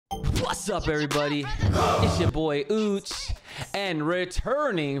What's up, everybody? It's your boy Uch, and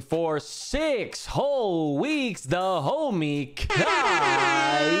returning for 6 whole weeks, the homie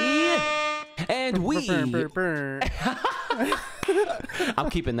Kai, and we.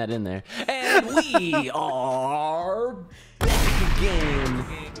 I'm keeping that in there, and we are back again,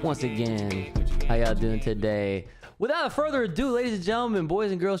 once again. How y'all doing today? Without further ado, ladies and gentlemen,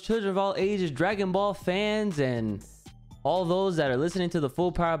 boys and girls, children of all ages, Dragon Ball fans, and all those that are listening to the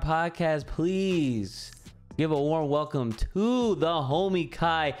Full Power Podcast, please give a warm welcome to the homie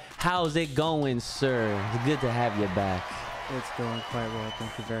Kai. How's it going, sir? It's good to have you back. It's going quite well,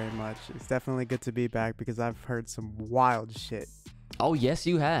 thank you very much. It's definitely good to be back because I've heard some wild shit. Oh, yes,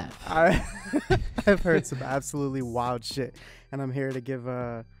 you have. I've heard some absolutely wild shit, and I'm here to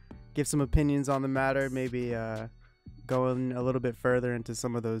give some opinions on the matter, maybe going a little bit further into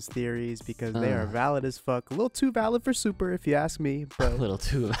some of those theories because they are valid as fuck. A little too valid for Super, if you ask me. But a little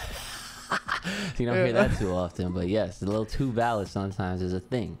too. You don't hear that too often, but yes, a little too valid sometimes is a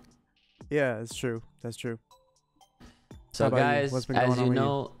thing. Yeah, it's true. That's true. So guys, as you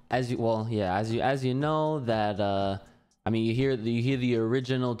know that I mean, you hear the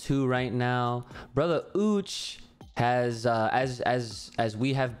original 2 right now. Brotha Uch has as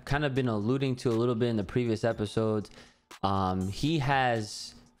we have kind of been alluding to a little bit in the previous episodes, he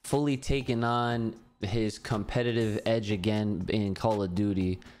has fully taken on his competitive edge again in Call of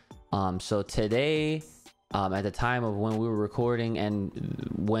Duty. So today, at the time of when we were recording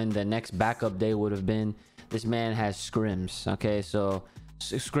and when the next backup day would have been, this man has scrims. Okay, so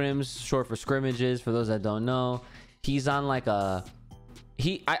scrims, short for scrimmages, for those that don't know. He's on like I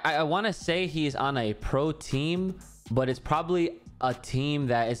want to say he's on a pro team, but it's probably a team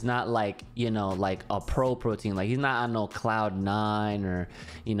that is not like, you know, like a pro team. Like he's not on no Cloud9 or,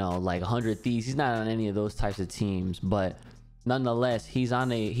 you know, like 100 Thieves. He's not on any of those types of teams, but nonetheless, he's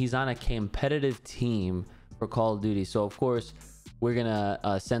on a competitive team for Call of Duty. So of course we're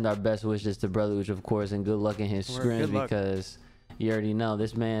gonna send our best wishes to Brotha Uch, of course, and good luck in his scrims, because you already know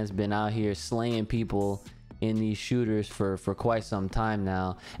this man's been out here slaying people in these shooters for quite some time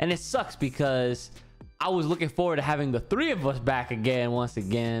now. And it sucks because I was looking forward to having the 3 of us back again, once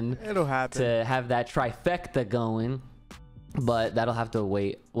again. It'll happen. To have that trifecta going, but that'll have to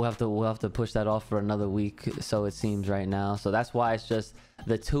wait. We'll have to push that off for another week, so it seems right now. So that's why it's just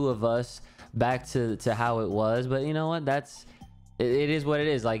the 2 of us back to how it was. But you know what? It is what it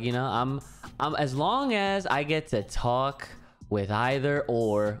is. Like, you know, I'm as long as I get to talk with either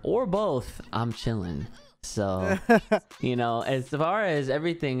or both, I'm chilling. So you know, as far as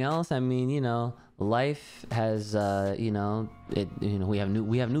everything else, I mean, you know, life has we have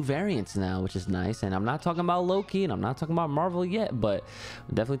new variants now, which is nice. And I'm not talking about Loki, and I'm not talking about Marvel yet, but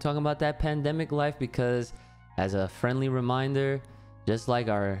I'm definitely talking about that pandemic life, because as a friendly reminder, just like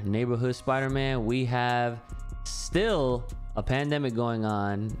our neighborhood Spider-Man, we have still a pandemic going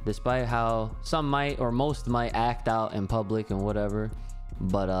on, despite how some might or most might act out in public and whatever.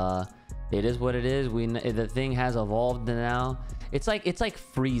 But it is what it is. The thing has evolved now. It's like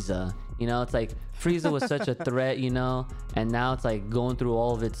Frieza, you know. It's like Frieza was such a threat, you know, and now it's like going through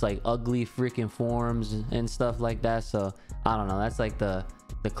all of its like ugly freaking forms and stuff like that. So I don't know. That's like the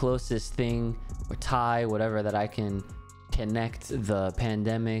closest thing or tie, whatever, that I can connect the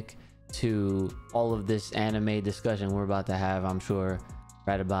pandemic to all of this anime discussion we're about to have, I'm sure,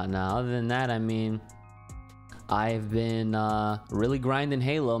 right about now. Other than that, I mean, I've been really grinding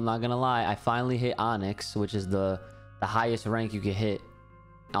Halo. I'm not gonna lie. I finally hit Onyx, which is the highest rank you can hit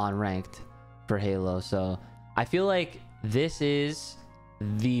on ranked for Halo. So I feel like this is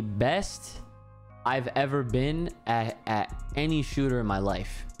the best I've ever been at any shooter in my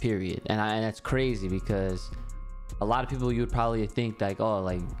life, period. And that's crazy, because a lot of people, you would probably think like, oh,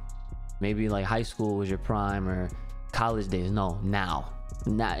 like maybe like high school was your prime or college days. No, now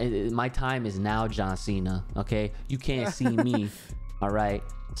my time is now, John Cena. Okay, you can't see me. All right,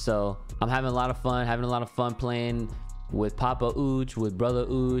 so I'm having a lot of fun playing with Papa Uch, with Brotha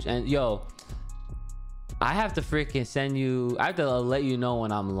Uch. And yo, I have to freaking I have to let you know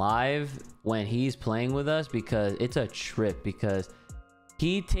when I'm live when he's playing with us, because it's a trip, because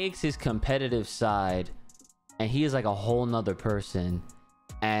he takes his competitive side and he is like a whole nother person.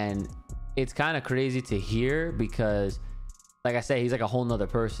 And it's kind of crazy to hear, because like I said, he's like a whole nother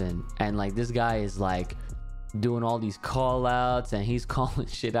person, and like this guy is like doing all these call outs and he's calling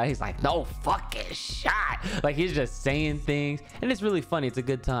shit out. He's like, no fucking shot. Like he's just saying things, and it's really funny. It's a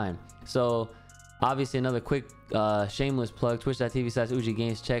good time. So obviously another quick shameless plug, twitch.tv/Uchi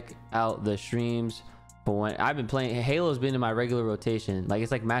Games. Check out the streams for when I've been playing. Halo's been in my regular rotation. Like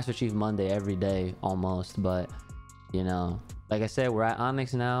it's like Master Chief Monday every day almost, but you know, like I said, we're at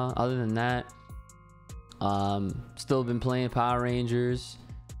Onyx now. Other than that, still been playing Power Rangers.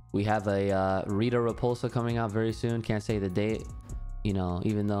 We have a Rita Repulsa coming out very soon. Can't say the date, you know,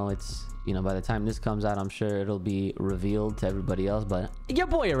 even though it's, you know, by the time this comes out, I'm sure it'll be revealed to everybody else, but your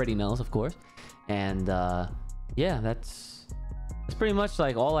boy already knows, of course. And yeah, that's pretty much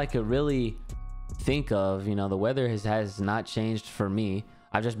like all I could really think of. You know, the weather has not changed for me.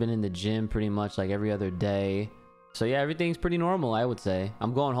 I've just been in the gym pretty much like every other day. So yeah, everything's pretty normal, I would say.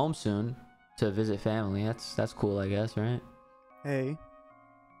 I'm going home soon to visit family. That's cool, I guess, right? Hey.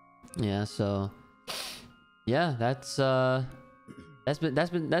 Yeah, so yeah, that's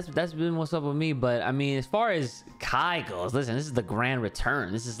been what's up with me. But I mean, as far as Kai goes, listen, this is the grand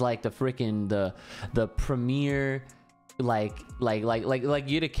return. This is like the freaking the premiere, like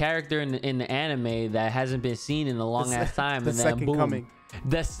you're the character in the anime that hasn't been seen in a long ass time, the and then second boom. coming.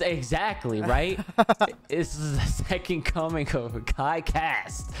 That's exactly right. This is the second coming of Kai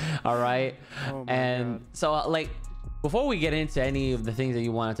Cast. All right. Oh my and God. so like, before we get into any of the things that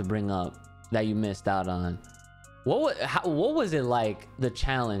you wanted to bring up that you missed out on, what was it like, the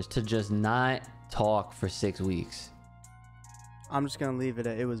challenge to just not talk for 6 weeks? I'm just gonna leave it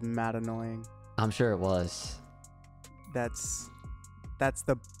at, it was mad annoying. I'm sure it was. That's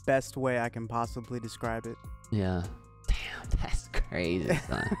the best way I can possibly describe it. Yeah. Damn, that's crazy,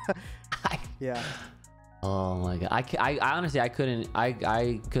 son. Yeah. Oh my God. I honestly, I couldn't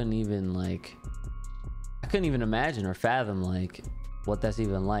even like, I couldn't even imagine or fathom like what that's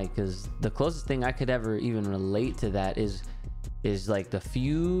even like, because the closest thing I could ever even relate to that is like the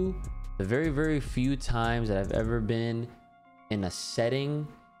very, very few times that I've ever been in a setting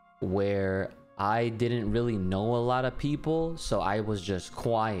where I didn't really know a lot of people, so I was just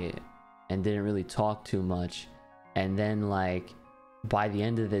quiet and didn't really talk too much. And then like by the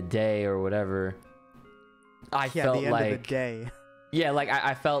end of the day or whatever, I felt the end like of the day. Yeah, like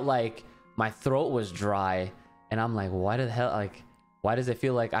I felt like my throat was dry, and I'm like, why does it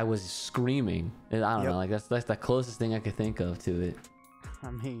feel like I was screaming? And I don't know, like that's the closest thing I could think of to it.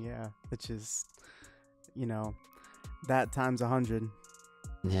 I mean, yeah, which is, you know, that times 100.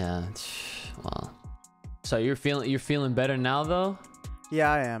 Yeah. Well, so you're feeling better now though?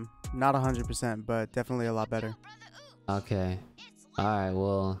 Yeah, I am. Not 100%, but definitely a lot better. Okay. All right.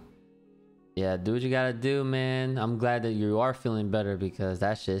 Well, yeah, do what you gotta do, man. I'm glad that you are feeling better, because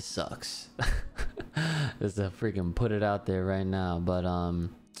that shit sucks. Just to freaking put it out there right now. But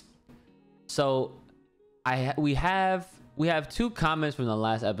so we have 2 comments from the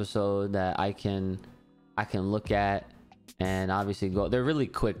last episode that I can look at and obviously go. They're really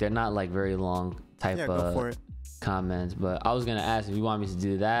quick. They're not like very long type go for it. Comments. But I was gonna ask if you want me to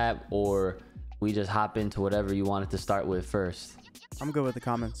do that, or we just hop into whatever you wanted to start with first. I'm good with the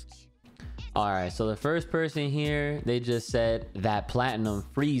comments. All right, so the first person here, they just said that Platinum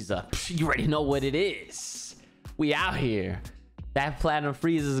Frieza. You already know what it is. We out here. That Platinum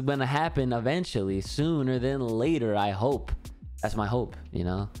Frieza is gonna happen eventually, sooner than later. I hope. That's my hope. You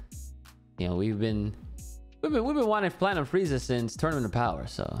know, we've been wanting Platinum Frieza since Tournament of Power.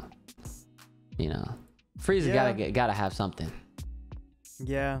 So, you know, Frieza gotta have something.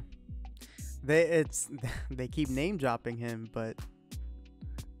 Yeah, they keep name dropping him, but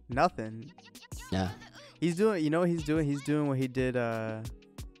nothing. Yeah, he's doing what he did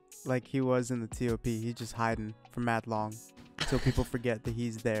like he was in the TOP. He's just hiding for mad long so people forget that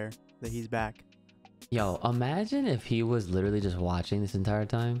he's there, that he's back. Yo, imagine if he was literally just watching this entire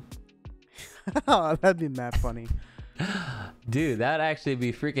time. That'd be mad funny. Dude, that'd actually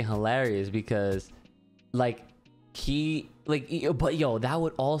be freaking hilarious, because but yo, that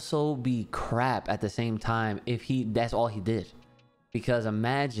would also be crap at the same time if that's all he did. Because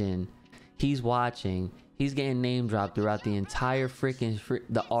imagine he's watching, he's getting name dropped throughout the entire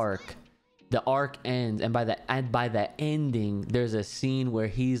the arc. The arc ends, and by the ending, there's a scene where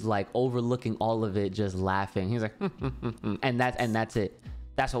he's like overlooking all of it, just laughing. He's like, and that's it.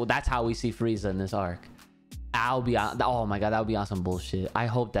 That's how we see Frieza in this arc. Oh my God, that would be awesome bullshit. I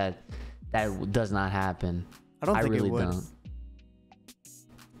hope that does not happen. I don't think really it would. Don't.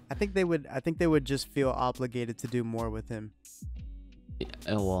 I think they would just feel obligated to do more with him.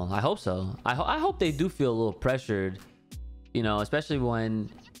 Well, I hope so. I hope they do feel a little pressured, you know, especially when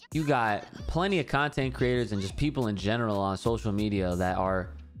you got plenty of content creators and just people in general on social media that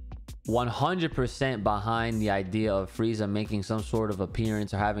are 100% behind the idea of Frieza making some sort of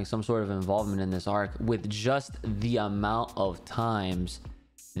appearance or having some sort of involvement in this arc, with just the amount of times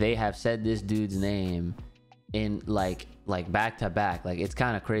they have said this dude's name in like back to back. Like, it's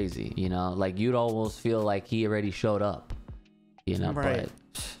kind of crazy, you know, like you'd almost feel like he already showed up, you know, right.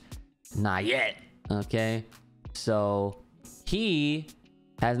 But not yet. Okay, so He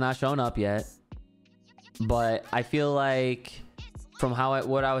has not shown up yet, but I feel like from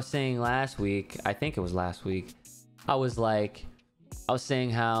what I was saying last week, I think it was last week, I was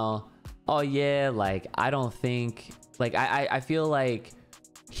saying how, oh yeah, like I don't think, like I feel like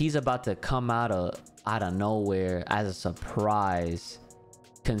he's about to come out of nowhere as a surprise,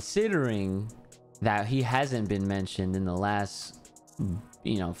 considering that he hasn't been mentioned in the last,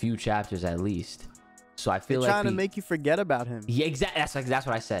 few chapters at least. So I feel they're like trying to make you forget about him. Yeah, exactly. That's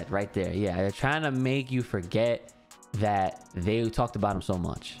what I said right there. Yeah, they're trying to make you forget that they talked about him so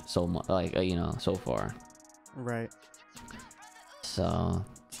much, like so far. Right. So,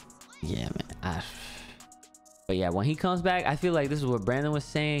 yeah, man. But yeah, when he comes back, I feel like this is what Brandon was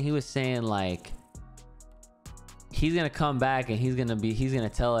saying. He was saying like he's gonna come back and he's gonna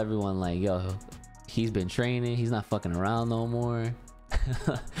tell everyone like, yo, he's been training. He's not fucking around no more.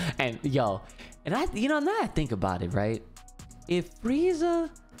 And now that I think about it, right? If Frieza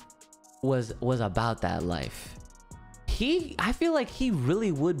was about that life, I feel like he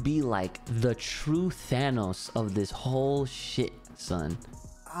really would be like the true Thanos of this whole shit, son.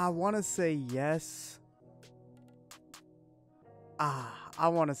 I want to say yes. I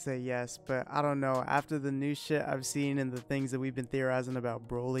want to say yes, but I don't know. After the new shit I've seen and the things that we've been theorizing about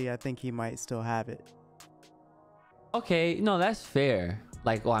Broly, I think he might still have it. Okay, no, that's fair.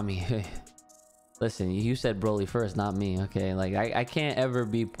 Like, well, I mean, listen, you said Broly first, not me. Okay, like I can't ever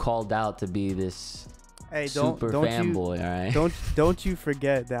be called out to be this super fanboy. All right. Don't you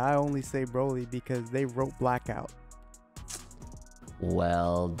forget that I only say Broly because they wrote Blackout.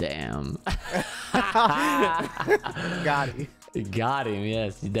 Well, damn. Got him. Got him.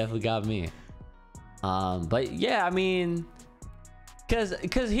 Yes, you definitely got me. But yeah, I mean, because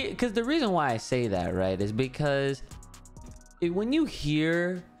the reason why I say that, right, is because when you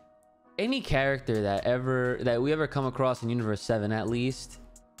hear any character that we ever come across in Universe 7, at least,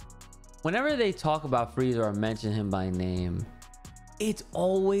 whenever they talk about Frieza or mention him by name, it's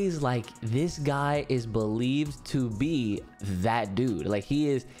always like this guy is believed to be that dude. Like he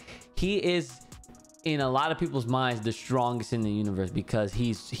is in a lot of people's minds the strongest in the universe because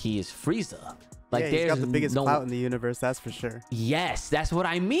he is Frieza. Like, yeah, he's got the biggest clout in the universe, that's for sure. Yes, that's what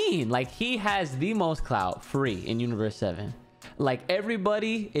I mean. Like, he has the most clout free in Universe 7. Like,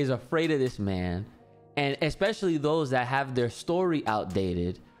 everybody is afraid of this man, and especially those that have their story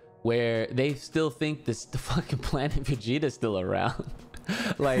outdated, where they still think the fucking planet Vegeta's still around.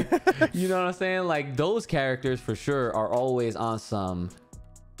 Like, you know what I'm saying? Like, those characters for sure are always on some,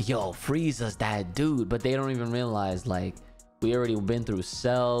 yo, Frieza's that dude, but they don't even realize, like, we already been through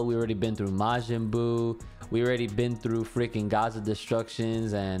Cell, we already been through Majin Buu, we already been through freaking Gods of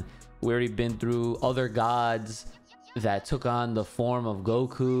Destructions, and we already been through other gods that took on the form of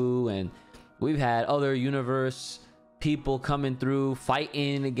Goku, and we've had other universe people coming through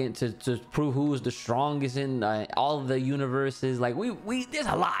fighting again to prove who's the strongest in all of the universes. Like, we there's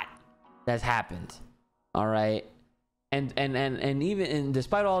a lot that's happened. All right. And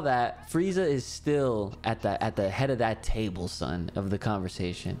despite all that, Frieza is still at the head of that table, son, of the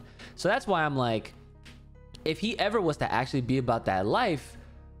conversation. So that's why I'm like, if he ever was to actually be about that life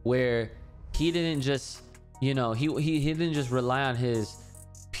where he didn't just, he didn't just rely on his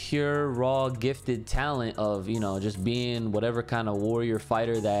pure raw gifted talent of, just being whatever kind of warrior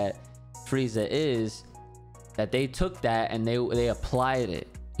fighter that Frieza is, that they took that and they applied it,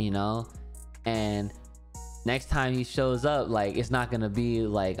 and next time he shows up, like, it's not gonna be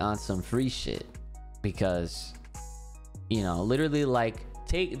like on some free shit, because literally, like,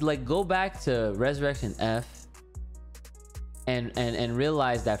 go back to Resurrection F and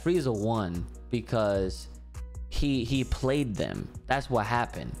realize that Frieza won because he played them. That's what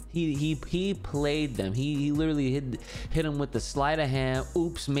happened. He played them. He literally hit him with the sleight of hand.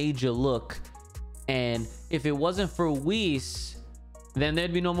 Oops, made you look. And if it wasn't for Whis, then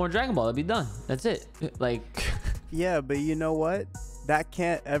there'd be no more Dragon Ball. It'd be done. That's it. Like, yeah, but you know what? That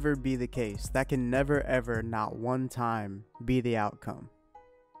can't ever be the case. That can never, ever, not one time, be the outcome.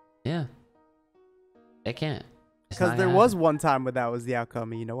 Yeah. It can't. Because there was one time where that was the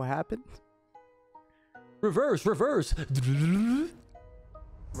outcome, and you know what happened? Reverse.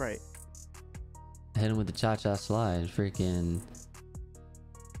 Right. Hit him with the cha-cha slide. Freaking.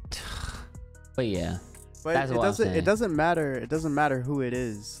 But yeah. But it doesn't matter. It doesn't matter who it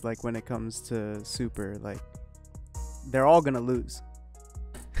is. Like, when it comes to Super, like, they're all gonna lose.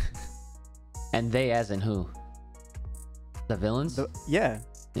 And they, as in who? The villains? Yeah,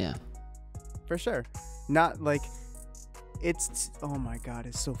 for sure. Not like it's. Oh my god,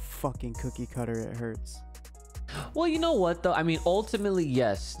 it's so fucking cookie cutter. It hurts. Well, you know what though? I mean, ultimately,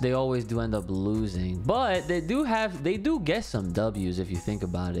 yes, they always do end up losing, but they do get some W's if you think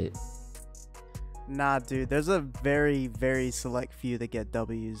about it. Nah, dude, there's a very, very select few that get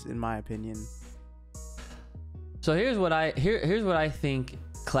W's, in my opinion. So here's what I think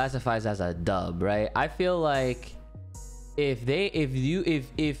classifies as a dub, right? I feel like if that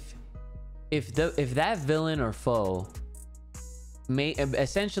villain or foe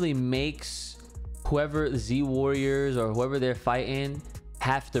essentially makes whoever Z Warriors or whoever they're fighting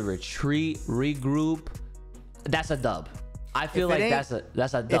have to retreat, regroup, that's a dub. I feel like that's a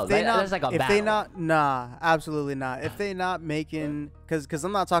dub. That's like a battle. If they not, nah, absolutely not. If they not making, because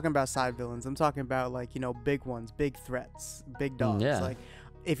I'm not talking about side villains. I'm talking about, like, you know, big ones, big threats, big dogs. Yeah. Like,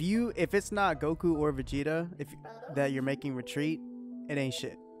 if it's not Goku or Vegeta, that you're making retreat, it ain't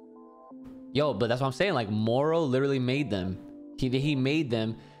shit. Yo, but that's what I'm saying. Like, Moro literally made them. He made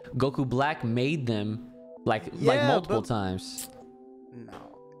them. Goku Black made them like multiple times.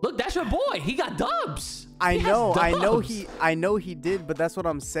 No. Look, that's your boy. He got dubs. I know he did, but that's what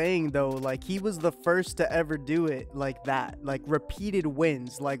I'm saying though. Like, he was the first to ever do it like that. Like, repeated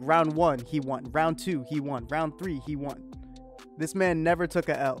wins. Like, round 1 he won, round 2 he won, round 3 he won. This man never took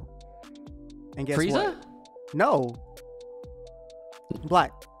a L. And guess Frieza? what? No.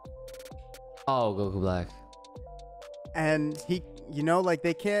 Black. Oh, Goku Black. And he, you know, like,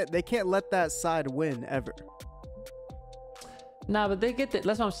 they can't let that side win ever. Nah, but they get that's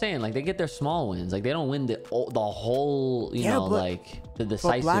what I'm saying. Like, they get their small wins. Like, they don't win the whole, you know, like the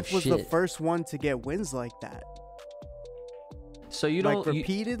decisive shit. But Black was the first one to get wins like that. So you don't, like,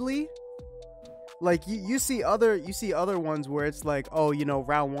 repeatedly. Like, you see other ones where it's like, oh, you know,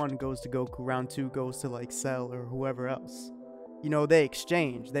 round 1 goes to Goku, round 2 goes to, like, Cell or whoever else. You know, they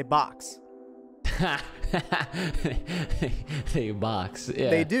exchange, they box. They box. Yeah.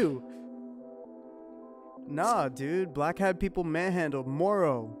 They do. Nah, dude. Black had people manhandled.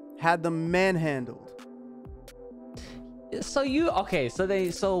 Moro had them manhandled. So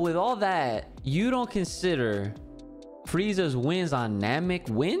so with all that, you don't consider Frieza's wins on Namek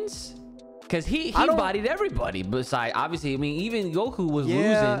wins? Because he bodied everybody. Besides, obviously, I mean, even Goku was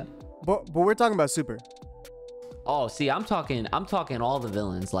losing. But we're talking about Super. Oh, see, I'm talking all the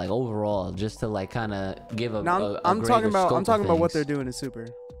villains, like, overall, just to, like, kind of give a. No, I'm talking about what they're doing in Super.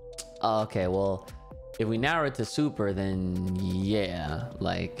 Oh, okay, well, if we narrow it to Super, then yeah,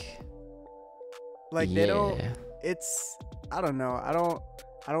 like they yeah. don't. It's, I don't know.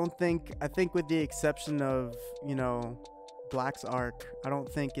 I think with the exception of, you know, Black's arc, I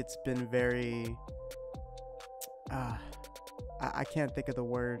don't think it's been very. I can't think of the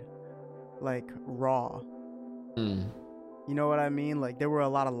word. Like, raw. You know what I mean? Like, there were a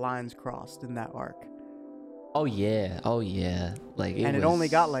lot of lines crossed in that arc. Oh yeah. Like, it only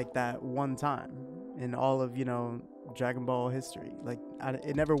got like that one time in all of, you know, Dragon Ball history. Like,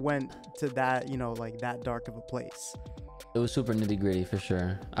 it never went to that, you know, like, that dark of a place. It was super nitty gritty for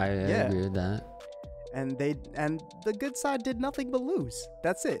sure. I agree with that. And the good side did nothing but lose.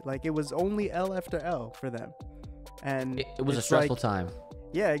 That's it. Like, it was only L after L for them. And it was a stressful time.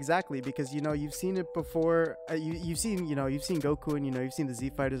 Yeah, exactly, because, you know, you've seen it before. You've seen Goku, and, you know, you've seen the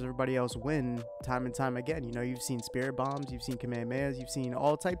Z Fighters, everybody else win time and time again. You know, you've seen Spirit Bombs, you've seen Kamehamehas, you've seen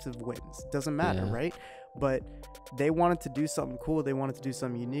all types of wins. Doesn't matter, right? But they wanted to do something cool. They wanted to do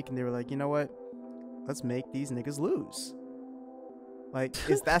something unique, and they were like, you know what? Let's make these niggas lose. Like,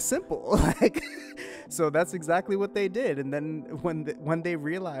 it's that simple. Like, so that's exactly what they did. And then when they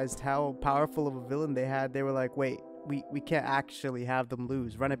realized how powerful of a villain they had, they were like, wait. We can't actually have them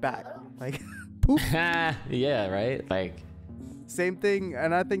lose. Run it back. Like, poof. Yeah, right? Like, same thing.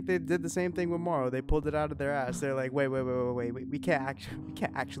 And I think they did the same thing with Moro. They pulled it out of their ass. They're like, wait. We can't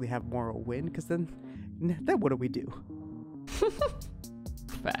actually have Moro win, because then what do we do?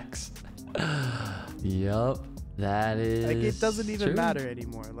 Facts. Yup. That is, like, it doesn't even true. matter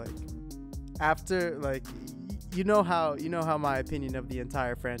anymore. Like, after, like, you know how my opinion of the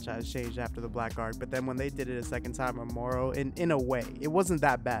entire franchise changed after the Black arc, but then when they did it a second time on Moro, in a way, it wasn't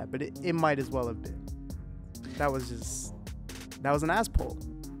that bad, but it might as well have been. That was an ass pull.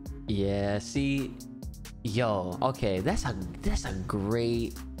 Yeah, see, yo, okay, that's a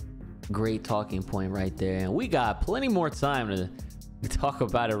great talking point right there, and we got plenty more time to talk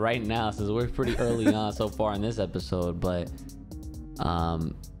about it right now, since we're pretty early on so far in this episode. But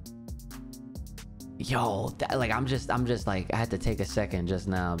yo, like, I'm just like, I had to take a second just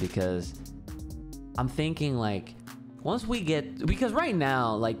now, because I'm thinking, like, once we get, because right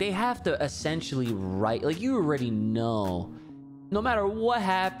now, like, they have to essentially write, like, you already know, no matter what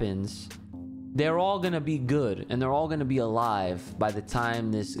happens, they're all gonna be good and they're all gonna be alive by the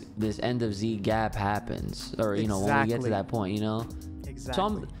time this end of Z gap happens, or you know, when we get to that point, you know.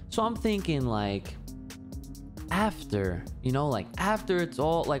 Exactly. So I'm thinking like after, you know, like after it's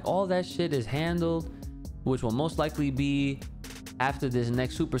all like all that shit is handled, which will most likely be after this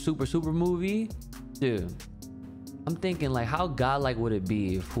next super movie, dude. I'm thinking like how godlike would it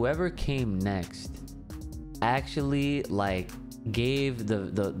be if whoever came next actually like gave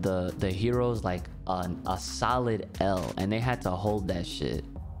the heroes like a solid L, and they had to hold that shit,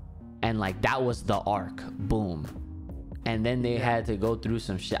 and like that was the arc, boom, and then they had to go through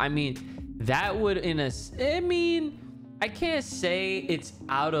some shit. I mean, that would I can't say it's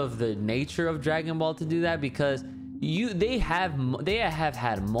out of the nature of Dragon Ball to do that, because they have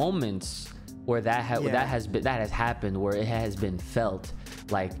had moments where that has happened, where it has been felt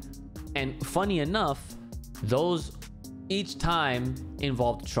like, and funny enough, those each time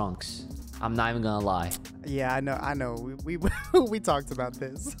involved Trunks. I'm not even gonna lie. Yeah, I know. We we talked about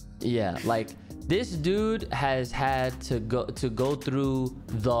this. Yeah, like this dude has had to go through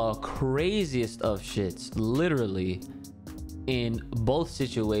the craziest of shits, literally, in both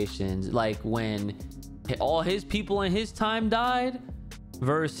situations. Like when all his people in his time died,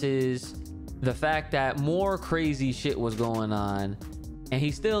 versus the fact that more crazy shit was going on, and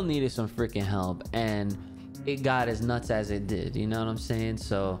he still needed some freaking help, and it got as nuts as it did. You know what I'm saying?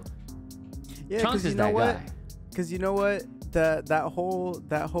 So yeah, Trunks is that guy. Because you know what, that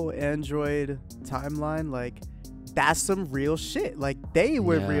whole Android timeline, like that's some real shit. Like they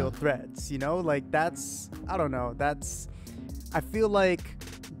were real threats. You know, like that's, I don't know. I feel like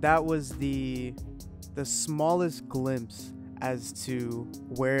that was the smallest glimpse as to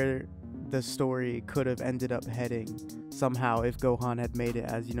where the story could have ended up heading somehow if Gohan had made it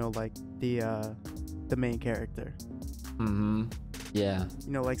as, you know, like the main character. Yeah,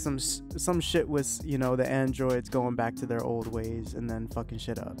 you know, like some shit was, you know, the androids going back to their old ways and then fucking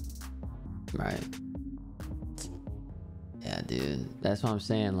shit up. Right. Yeah, dude, that's what I'm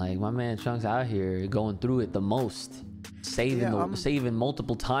saying. Like my man Trunks out here going through it the most, saving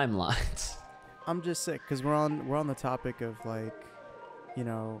multiple timelines. I'm just sick because we're on the topic of, like, you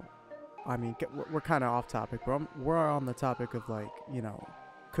know, I mean, we're kind of off topic, but we're on the topic of, like, you know,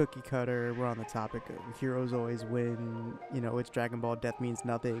 cookie cutter. We're on the topic of heroes always win. You know, it's Dragon Ball. Death means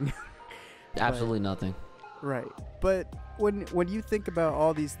nothing. Absolutely nothing. Right. But when you think about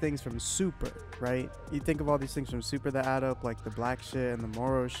all these things from Super, right? You think of all these things from Super that add up, like the black shit and the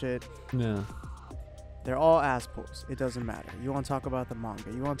Moro shit. Yeah. They're all ass pulls. It doesn't matter. You want to talk about the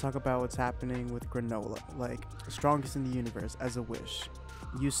manga. You want to talk about what's happening with Granola. Like, strongest in the universe as a wish.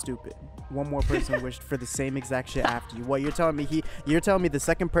 You stupid. One more person wished for the same exact shit after you. What, you're telling me you're telling me the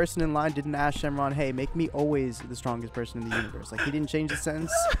second person in line didn't ask Shenron, hey, make me always the strongest person in the universe? Like, he didn't change the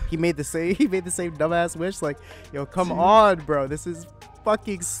sentence. He made the same dumbass wish. Like, yo, come on, bro. This is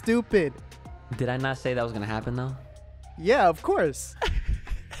fucking stupid. Did I not say that was gonna happen though? Yeah, of course.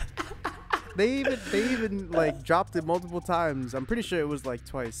 They even like dropped it multiple times. I'm pretty sure it was like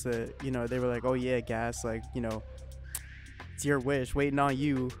twice. You know, they were like, oh yeah, Gas, like, you know, it's your wish, waiting on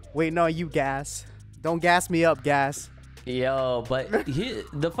you, Gas. Don't gas me up, Gas. Yo, but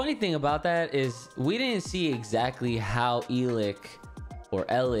the funny thing about that is we didn't see exactly how Elic,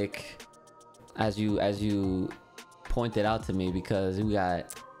 as you pointed out to me, because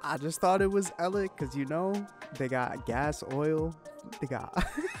I just thought it was Elic because, you know, they got gas, oil, they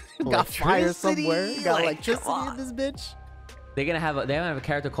got fire somewhere, got electricity in this bitch. They're gonna have a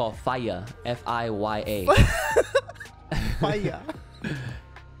character called Faya, F-I-Y-A. Fire.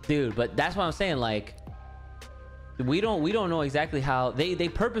 Dude, but that's what I'm saying. Like, we don't know exactly how they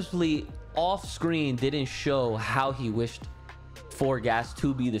purposefully off screen didn't show how he wished for Gas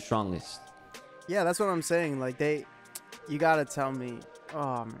to be the strongest. Yeah, that's what I'm saying. Like, you gotta tell me.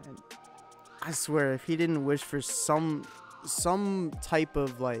 Oh man, I swear, if he didn't wish for some type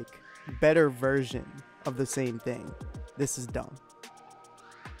of like better version of the same thing, this is dumb.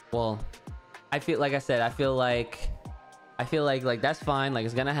 Well, I feel like that's fine. Like,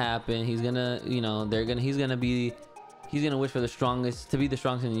 it's gonna happen. He's gonna, you know, he's gonna wish for the strongest, to be the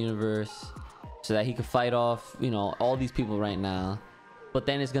strongest in the universe, so that he could fight off, you know, all these people right now. But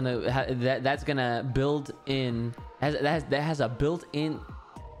then it's gonna that's gonna build in, that has a built-in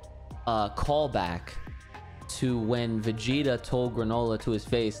callback to when Vegeta told Granola to his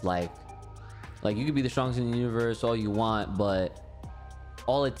face, like you could be the strongest in the universe all you want, but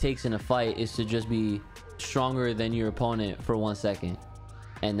all it takes in a fight is to just be stronger than your opponent for 1 second,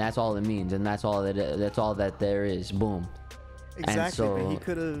 and that's all it means, and that's all that there is. Boom. Exactly, but he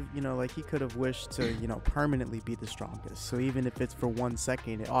could have, like he could have wished to, permanently be the strongest. So even if it's for 1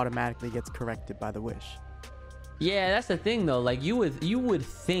 second, it automatically gets corrected by the wish. Yeah, that's the thing though. Like you would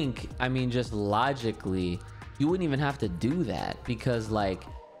think, I mean, just logically, you wouldn't even have to do that, because like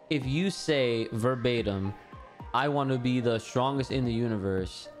if you say verbatim, I want to be the strongest in the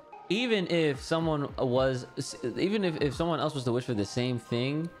universe, even if someone else was to wish for the same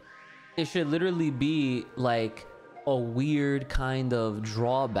thing, it should literally be like a weird kind of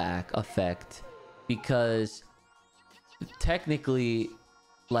drawback effect, because technically,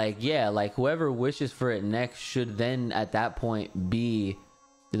 like, yeah, like whoever wishes for it next should then at that point be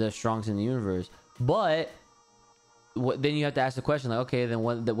the strongest in the universe. But then you have to ask the question, like, okay, then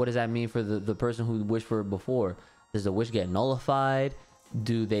what does that mean for the person who wished for it before? Does the wish get nullified?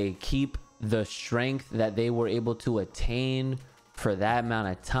 Do they keep the strength that they were able to attain for that amount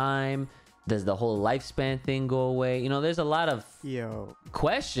of time? Does the whole lifespan thing go away? There's a lot of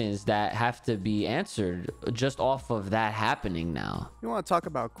questions that have to be answered just off of that happening now. You want to talk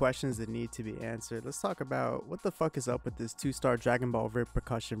about questions that need to be answered? Let's talk about what the fuck is up with this 2-star Dragon Ball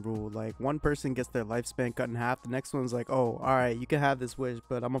repercussion rule. Like, one person gets their lifespan cut in half, the next one's like, oh, all right, you can have this wish,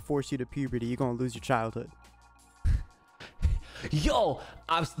 but I'm gonna force you to puberty. You're gonna lose your childhood. Yo,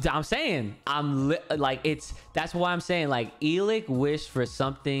 I'm saying, that's why I'm saying, like, Elic wished for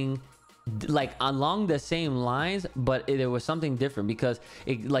something like along the same lines, but there was something different, because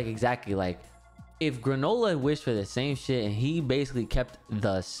exactly, like if Granola wished for the same shit and he basically kept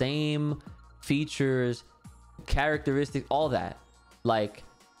the same features, characteristics, all that, like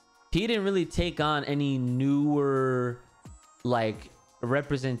he didn't really take on any newer like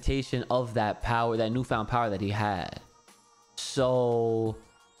representation of that power, that newfound power that he had. So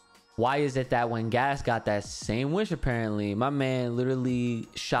why is it that when Gas got that same wish, apparently my man literally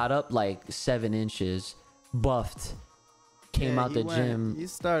shot up like 7 inches, buffed, came out the gym. He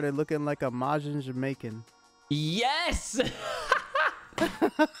started looking like a Majin Jamaican. Yes.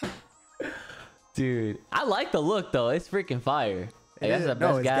 Dude, I like the look though. It's freaking fire. Like, that's the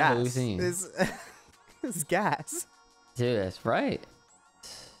best Gas that we've seen. It's Gas. Dude, that's right.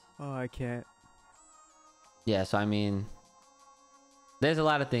 Oh, I can't. Yeah, so I mean, there's a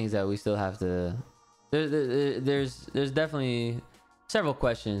lot of things that we still have to. There's definitely several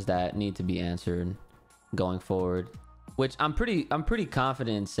questions that need to be answered going forward, which I'm pretty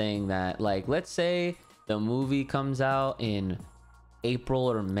confident in saying that. Like, let's say the movie comes out in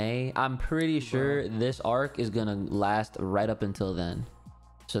April or May, I'm pretty sure this arc is gonna last right up until then.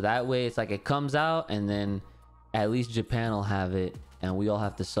 So that way, it's like it comes out and then at least Japan will have it, and we all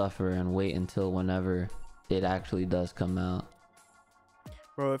have to suffer and wait until whenever it actually does come out.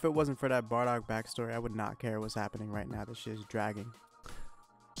 Bro, if it wasn't for that Bardock backstory, I would not care what's happening right now. This shit is dragging.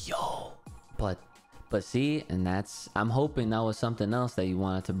 Yo, but see, and that's, I'm hoping that was something else that you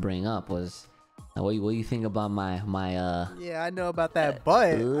wanted to bring up, was what do you think about my Yeah, I know about that,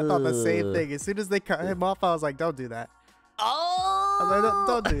 but I thought the same thing. As soon as they cut him off, I was like, don't do that. Oh, I was like,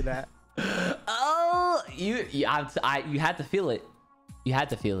 don't do that. Oh, you had to feel it. You had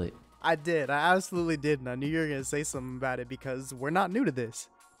to feel it. I did. I absolutely did. And I knew you were going to say something about it, because we're not new to this.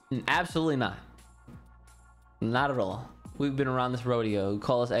 Absolutely not. Not at all. We've been around this rodeo.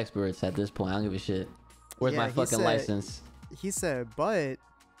 Call us experts at this point. I don't give a shit. Where's my fucking license? He said, but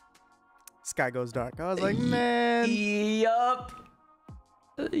sky goes dark. I was like, man. Yup.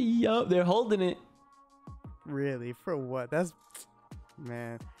 They're holding it. Really? For what? That's,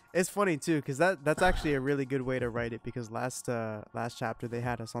 man. It's funny too, because that's actually a really good way to write it, because last chapter they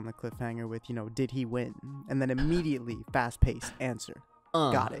had us on the cliffhanger with, did he win? And then immediately fast-paced answer.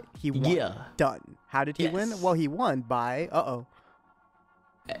 Got it. He won. Yeah. Done. How did he win? Well, he won by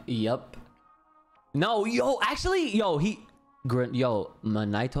Yup. No, Manito actually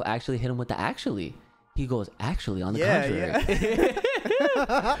hit him with the actually. He goes, actually, on the contrary.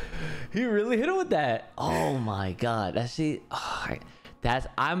 Yeah. He really hit him with that. Oh my god. That's it. Oh,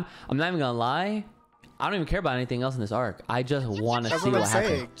 I'm not even gonna lie, I don't even care about anything else in this arc. I just want to see what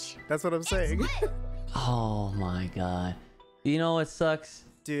happens. That's what I'm saying. Oh my god. You know what sucks,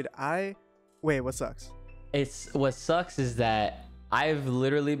 dude? Wait, what sucks? What sucks is that I've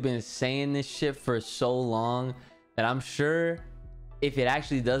literally been saying this shit for so long that I'm sure if it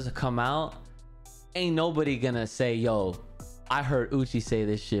actually does come out, ain't nobody gonna say, yo, I heard Uchi say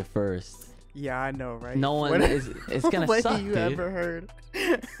this shit first. Yeah, I know, right? No one is. It's gonna suck, dude. When you ever heard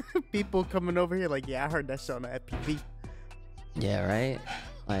people coming over here like, yeah, I heard that shit on the FPV. Yeah, right.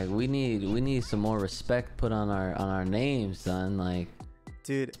 Like we need some more respect put on our names, son. Like,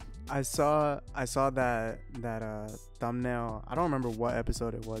 dude, I saw that thumbnail. I don't remember what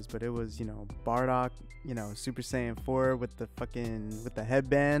episode it was, but it was, Bardock, Super Saiyan 4 with the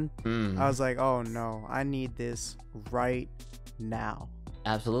headband. I was like, oh no, I need this right now.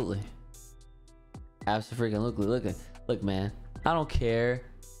 Absolutely. Absolutely. Look, man. I don't care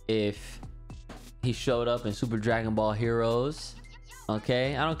if he showed up in Super Dragon Ball Heroes.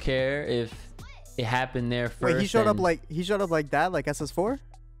 Okay, I don't care if it happened there first. Wait, he showed up like that, like SS4?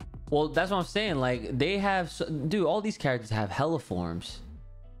 Well, that's what I'm saying. Like, they have, dude, all these characters have hella forms.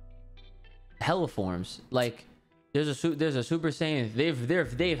 Like, there's a Super Saiyan.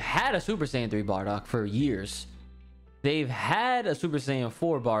 They've had a Super Saiyan 3 Bardock for years. They've had a Super Saiyan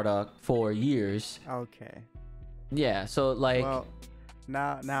 4 Bardock for years. Okay. Yeah. So like, well,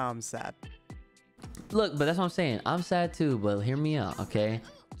 now I'm sad. Look, but that's what I'm saying. I'm sad too, but hear me out, okay?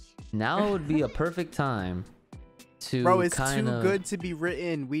 Now would be a perfect time to Bro, it's too good to be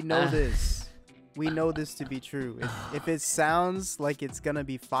written. We know this. We know this to be true. If it sounds like it's gonna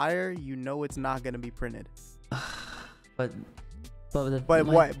be fire, you know it's not gonna be printed. But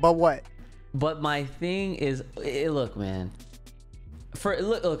what? But my thing is, look, man.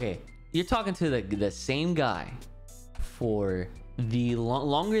 Okay, you're talking to the same guy for the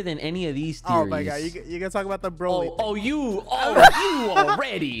longer than any of these theories. Oh my god, you gonna talk about the Broly? You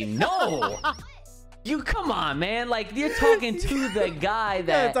already know. You come on, man. Like, you're talking to the guy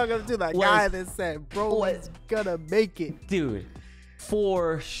that talking to the guy that said Broly's gonna make it, dude.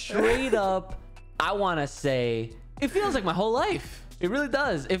 For straight up, I want to say it feels like my whole life. It really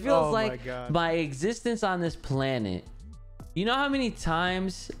does. It feels like my existence on this planet. You know how many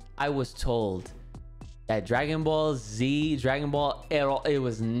times I was told that Dragon Ball Z, Dragon Ball, it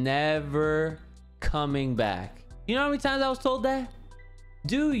was never coming back? You know how many times I was told that?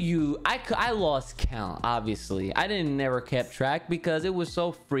 I lost count, obviously. I never kept track because it was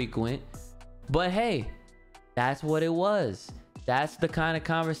so frequent. But hey, that's what it was. That's the kind of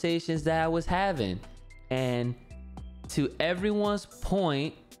conversations that I was having. And to everyone's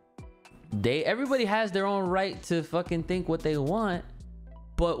point, everybody has their own right to fucking think what they want.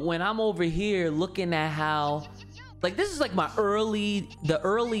 But when I'm over here looking at how, like, this is like the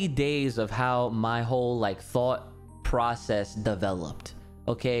early days of how my whole like thought process developed.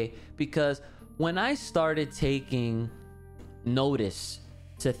 Okay, because when I started taking notice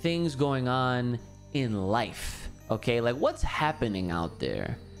to things going on in life, okay, like what's happening out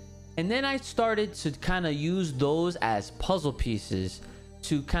there, and then I started to kind of use those as puzzle pieces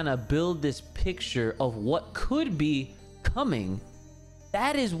to kind of build this picture of what could be coming.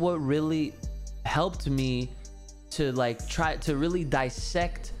 That is what really helped me to like try to really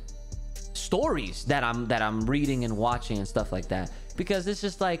dissect stories that I'm reading and watching and stuff like that. Because it's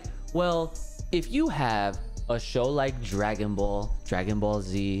just like, well, if you have a show like Dragon Ball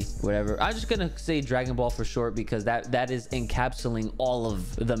Z, whatever, I'm just gonna say Dragon Ball for short because that is encapsulating all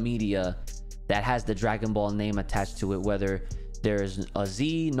of the media that has the Dragon Ball name attached to it, whether there's a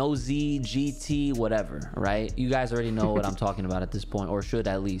Z, no Z, GT, whatever, right? You guys already know what I'm talking about at this point, or should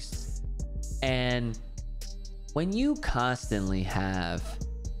at least. And when you constantly have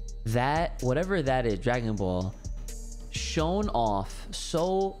that, whatever that is, Dragon Ball, shown off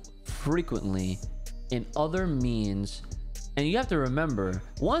so frequently in other means, and you have to remember,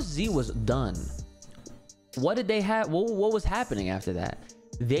 once Z was done, what did they have? What was happening after that?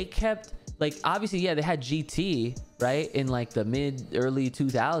 They kept, like, obviously, yeah, they had GT, right, in like the early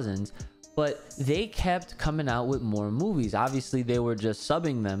 2000s, but they kept coming out with more movies. Obviously, they were just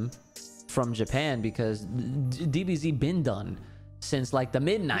subbing them from Japan because DBZ been done since like the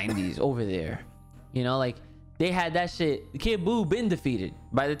mid 90s over there. You know, like, they had that shit. Kid Buu been defeated.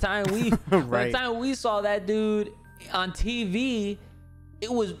 By the time we by the time we saw that dude on TV,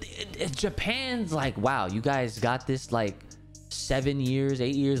 Japan's like, wow, you guys got this like 8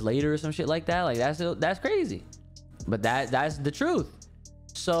 years later or some shit like that. Like, that's crazy. But that's the truth.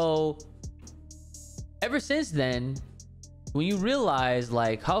 So ever since then, when you realize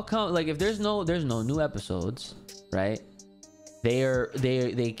like how come, like, if there's no new episodes, right?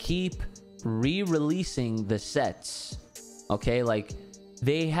 They keep re-releasing the sets. Okay, like,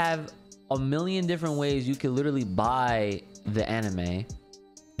 they have a million different ways you could literally buy the anime.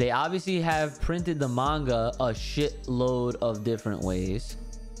 They obviously have printed the manga a shitload of different ways.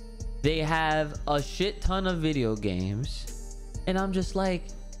 They have a shit ton of video games. And I'm just like,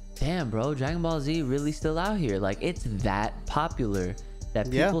 damn, bro, Dragon Ball Z really still out here. Like, it's that popular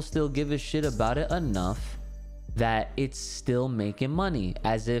that people still give a shit about it enough that it's still making money,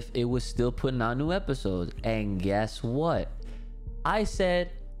 as if it was still putting out new episodes. And guess what? I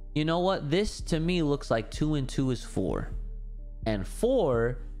said, you know what? This to me looks like 2 and 2 is 4. And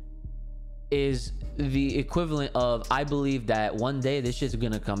 4 is the equivalent of, I believe that one day this shit's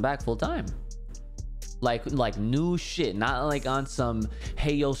gonna come back full time. Like new shit, not like on some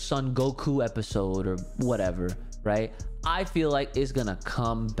Hey Yo Son Goku episode or whatever, right? I feel like it's gonna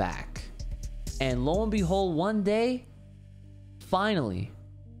come back. And lo and behold, one day, finally,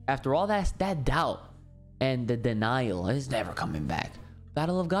 after all that doubt and the denial, it's never coming back.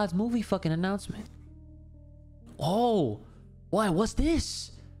 Battle of Gods movie fucking announcement. Oh, what's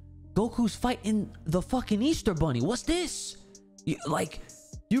this? Goku's fighting the fucking Easter Bunny. What's this? You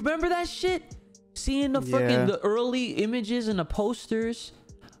remember that shit? Seeing the fucking the early images and the posters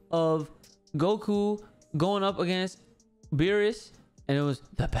of Goku going up against Beerus, and it was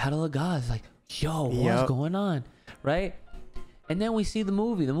the Battle of Gods. Like, yo, what's going on, right? And then we see the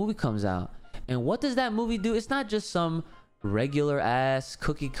movie. The movie comes out, and what does that movie do? It's not just some regular ass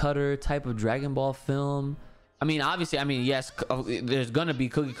cookie cutter type of Dragon Ball film. I mean, obviously, yes, there's gonna be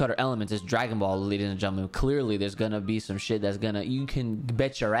cookie cutter elements. It's Dragon Ball, ladies and gentlemen. Clearly, there's gonna be some shit that's gonna, you can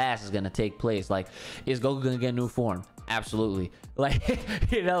bet your ass is gonna take place. Like, is Goku gonna get a new form? Absolutely. Like,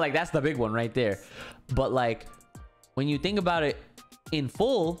 you know, like that's the big one right there. But like, when you think about it in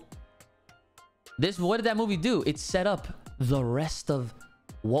full, what did that movie do? It set up the rest of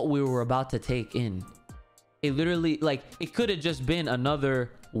what we were about to take in. It literally, like, it could have just been another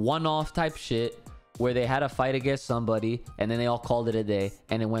one-off type shit where they had a fight against somebody and then they all called it a day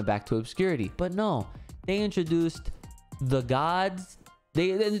and it went back to obscurity. But no, they introduced the gods.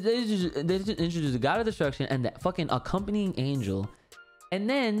 They introduced the god of destruction and the fucking accompanying angel, and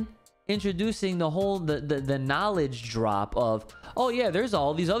then introducing the whole the knowledge drop of, oh yeah, there's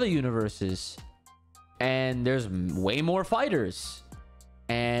all these other universes and there's way more fighters,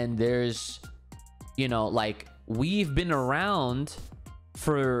 and there's, you know, like, we've been around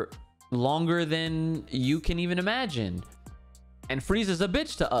for longer than you can even imagine, and Frieza's a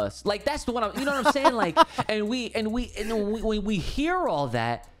bitch to us. Like, that's the one, you know what I'm saying? Like, and when we hear all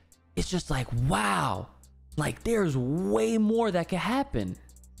that, it's just like, wow, like there's way more that can happen.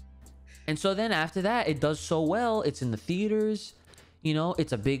 And so then after that, it does so well, it's in the theaters, you know,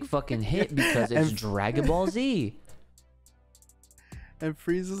 it's a big fucking hit because it's Dragon Ball Z. And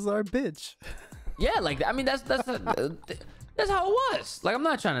Frieza's our bitch. Yeah, like, I mean, that's how it was. Like, I'm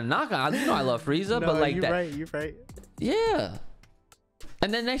not trying to knock on, you know, I love Frieza, No, but like, you're right, you're right. Yeah.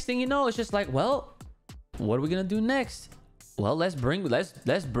 And then next thing you know, it's just like, well, what are we gonna do next? Well, let's bring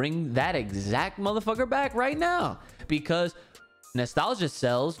that exact motherfucker back right now, because nostalgia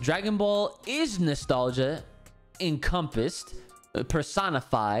sells. Dragon Ball is nostalgia encompassed,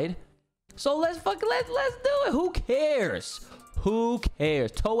 personified. So let's do it. Who cares? Who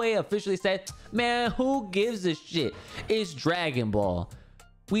cares? Toei officially said, man, who gives a shit? It's Dragon Ball.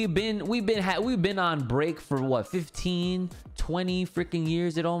 We've been on break for what, 15, 20 freaking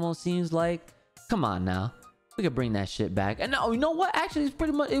years, it almost seems like. Come on now. We could bring that shit back. And no, you know what? Actually, it's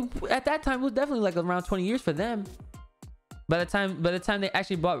pretty much, at that time, it was definitely like around 20 years for them. By the time they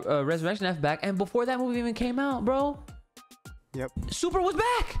actually brought Resurrection F back, and before that movie even came out, bro. Yep. Super was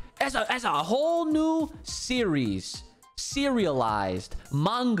back as a whole new series, serialized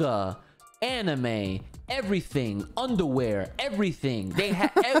manga, anime, everything, underwear, everything. They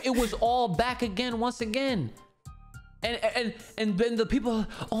had it was all back again once again. And then the people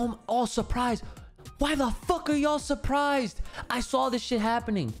all surprised. Why the fuck are y'all surprised? I saw this shit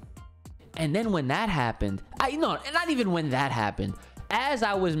happening. And then when that happened, not even when that happened, as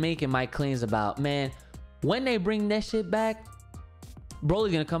I was making my claims about, man, when they bring that shit back,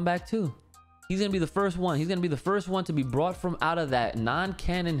 Broly's gonna come back too. He's gonna be the first one. He's gonna be the first one to be brought from out of that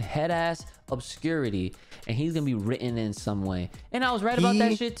non-canon head-ass obscurity, and he's gonna be written in some way. And I was right about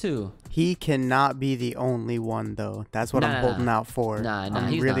that shit too. He cannot be the only one though. That's what I'm holding out for.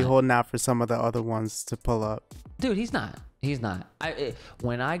 I'm really holding out for some of the other ones to pull up. Dude, he's not. He's not.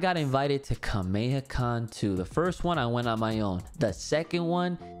 When I got invited to KamehaCon 2, the first one I went on my own. The second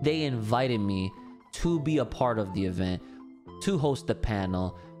one, they invited me to be a part of the event, to host the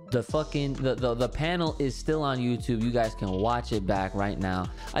panel. The panel is still on YouTube. You guys can watch it back right now.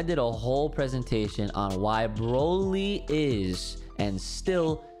 I did a whole presentation on why Broly is, and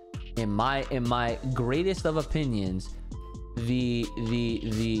still in my greatest of opinions, the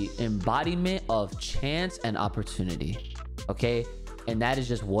embodiment of chance and opportunity. Okay, and that is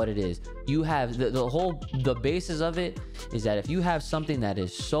just what it is. You have the basis of it is that if you have something that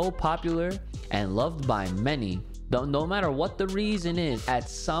is so popular and loved by many, no matter what the reason is, at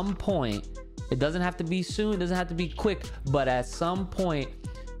some point, it doesn't have to be soon, it doesn't have to be quick, but at some point,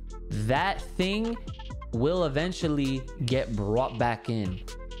 that thing will eventually get brought back in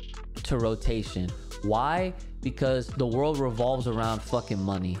to rotation. Why? Because the world revolves around fucking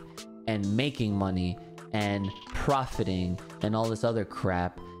money. and making money and profiting and all this other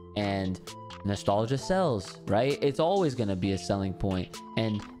crap, and nostalgia sells, right? It's always gonna be a selling point,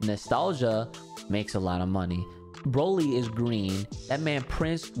 and nostalgia makes a lot of money. Broly is green. That man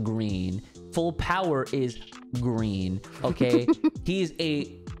Prince green. Full Power is green. Okay, he's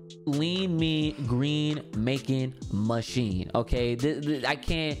a lean, mean, green making machine. Okay, I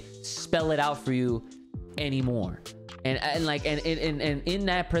can't spell it out for you anymore. And in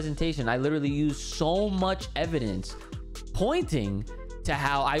that presentation, I literally used so much evidence pointing to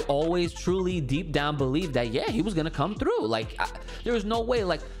how I always truly deep down believed that, yeah, he was gonna come through. Like, there was no way.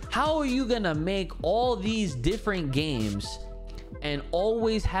 Like, how are you gonna make all these different games and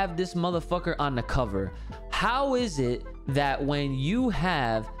always have this motherfucker on the cover? How is it that when you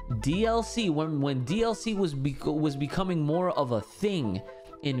have DLC, when DLC was becoming more of a thing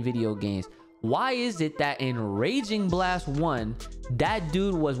in video games, why is it that in Raging Blast 1, that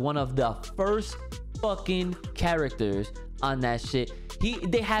dude was one of the first fucking characters on that shit?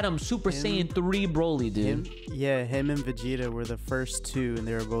 They had him Super Saiyan 3 Broly, dude. Him and Vegeta were the first two, and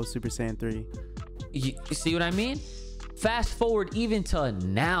they were both Super Saiyan 3. You see what I mean? Fast forward even to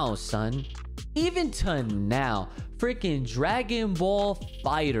now, son. Even to now. Freaking Dragon Ball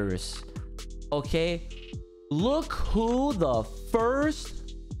Fighters. Okay? Look who the first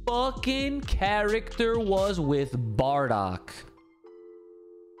fucking character was with Bardock.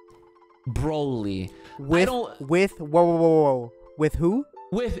 Broly. Whoa. With who?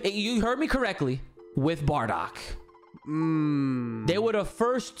 You heard me correctly. With Bardock. They were the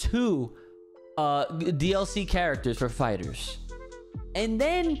first two DLC characters for fighters. And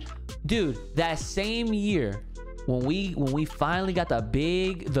then, dude, that same year, when we finally got the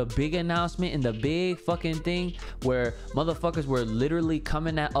big announcement and the big fucking thing where motherfuckers were literally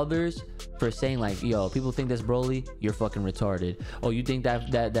coming at others for saying like, yo, people think that's Broly, you're fucking retarded. Oh, you think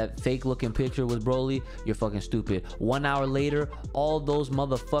that fake looking picture was Broly, you're fucking stupid. 1 hour later, all those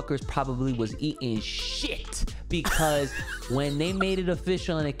motherfuckers probably was eating shit, because when they made it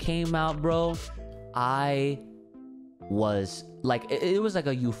official and it came out, bro, I was like, it was like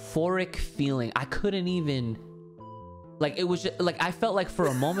a euphoric feeling. I couldn't even, like, it was just like, I felt like for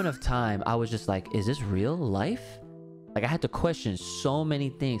a moment of time I was just like, is this real life? Like, I had to question so many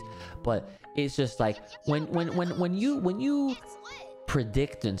things. But it's just like, when you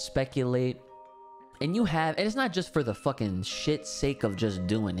predict and speculate, and it's not just for the fucking shit sake of just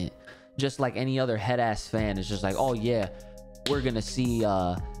doing it, just like any other head ass fan is just like, oh yeah, we're gonna see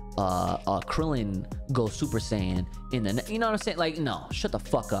Krillin go Super Saiyan in the, you know what I'm saying? Like, no, shut the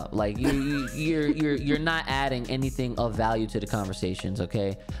fuck up. Like, you're not adding anything of value to the conversations,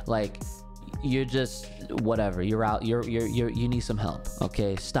 okay? Like, you're just whatever. You're out. You need some help.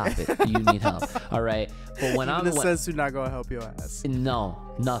 Okay, stop it. You need help. All right. But when the sensu not gonna help your ass. No,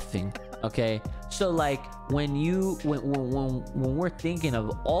 nothing. Okay. So like when we're thinking of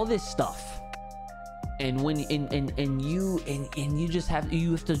all this stuff, and when you just have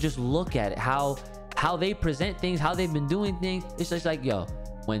to just look at it, how they present things, how they've been doing things. It's just like, yo,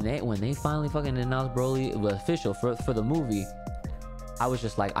 when they finally fucking announced Broly was official for the movie, I was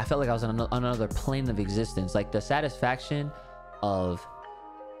just like, I felt like I was on another plane of existence. Like, the satisfaction of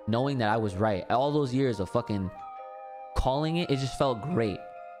knowing that I was right. All those years of fucking calling it just felt great,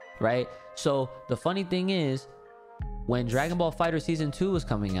 right? So the funny thing is, when Dragon Ball Fighter Season 2 was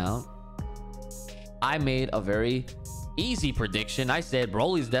coming out, I made a very easy prediction. I said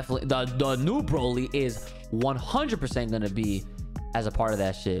Broly's definitely, the new Broly is 100% gonna be as a part of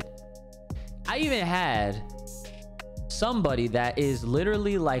that shit. I even had somebody that is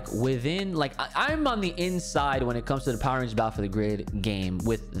literally like within, like, I'm on the inside when it comes to the Power Rangers Battle for the Grid game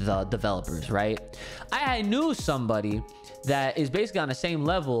with the developers, right? I knew somebody that is basically on the same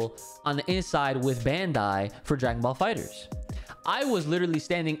level on the inside with Bandai for Dragon Ball Fighters. I was literally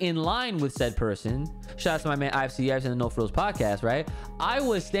standing in line with said person. Shout out to my man IFCS and the No Frills podcast, right? I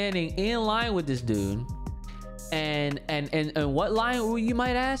was standing in line with this dude. And what line, you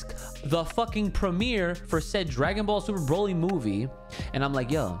might ask? The fucking premiere for said Dragon Ball Super Broly movie. And I'm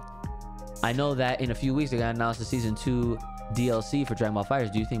like, yo, I know that in a few weeks they got announced the season 2 DLC for Dragon Ball Fighters.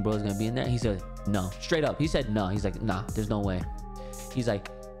 Do you think Broly's gonna be in there? He said no, straight up. He said no. He's like, nah, there's no way. He's like,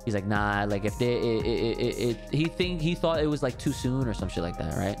 nah, like, if he thought it was like too soon or some shit like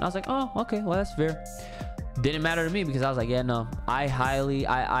that, right? And I was like, oh, okay, well, that's fair. Didn't matter to me, because I was like, yeah, no, I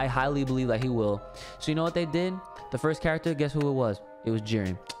highly believe that he will. So you know what they did? The first character, guess who it was? It was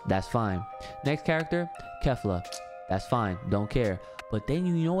Jiren. That's fine. Next character, Kefla. That's fine. Don't care. But then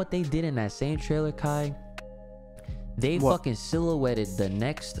you know what they did in that same trailer, Kai? They fucking silhouetted the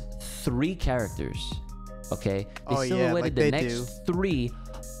next 3 characters. Okay? They silhouetted the next 3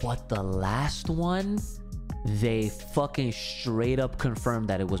 But the last one, they fucking straight up confirmed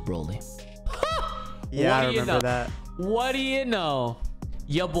that it was Broly. Yeah, I remember that. What do you know?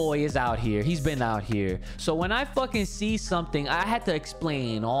 Your boy is out here. He's been out here. So when I fucking see something, I had to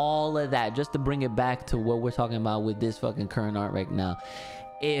explain all of that just to bring it back to what we're talking about with this fucking current art right now.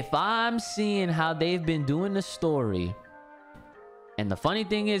 If I'm seeing how they've been doing the story, and the funny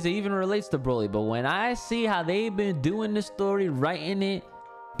thing is, it even relates to Broly, but when I see how they've been doing the story, writing it,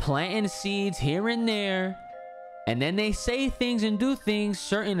 planting seeds here and there, and then they say things and do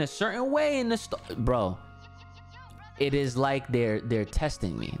things in a certain way in the story, bro, it is like they're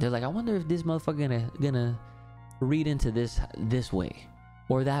testing me. They're like, I wonder if this motherfucker gonna read into this way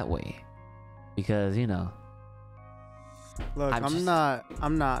or that way, because you know. Look, I'm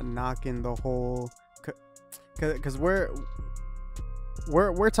not knocking the whole, because we're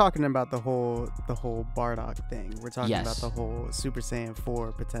talking about the whole Bardock thing. We're talking about the whole Super Saiyan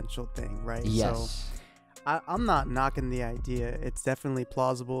 4 potential thing, right? Yes. So I'm not knocking the idea. It's definitely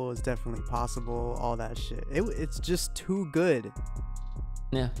plausible. It's definitely possible. All that shit. It's just too good.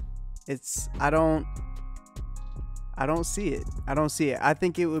 Yeah. I don't see it. I don't see it. I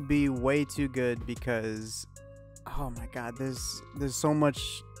think it would be way too good because, oh my god, there's so much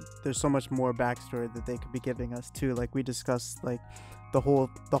more backstory that they could be giving us too. Like we discussed, like the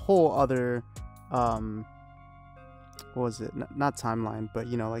whole other what was it, not timeline, but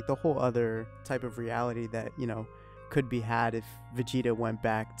you know, like the whole other type of reality that, you know, could be had if Vegeta went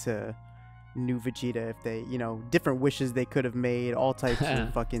back to new Vegeta, if they, you know, different wishes they could have made, all types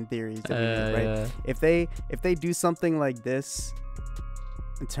of fucking theories that we made, right? Yeah. If they do something like this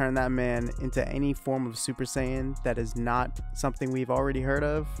and turn that man into any form of Super Saiyan that is not something we've already heard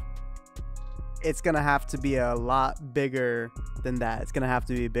of, it's gonna have to be a lot bigger than that. It's gonna have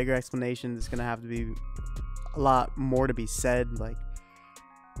to be a bigger explanation. It's gonna have to be a lot more to be said. Like,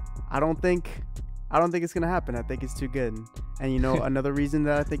 I don't think it's gonna happen. I think it's too good. And you know, another reason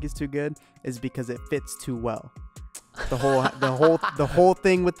that I think it's too good is because it fits too well. The whole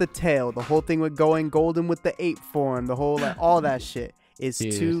thing with the tail, the whole thing with going golden with the ape form, the whole, like, all that shit is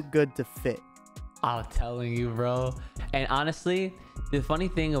too good to fit. I'm telling you, bro. And honestly, the funny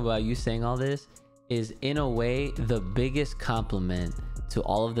thing about you saying all this is, in a way, the biggest compliment to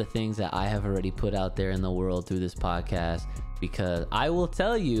all of the things that I have already put out there in the world through this podcast, because I will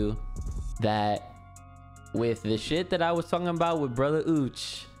tell you that with the shit that I was talking about with Brotha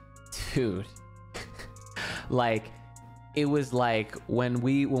Uch, dude, like, it was like when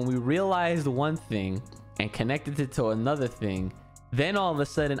we realized one thing and connected it to another thing, then all of a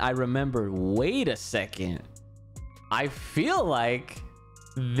sudden I remembered, wait a second, I feel like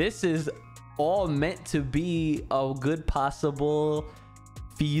this is all meant to be a good possible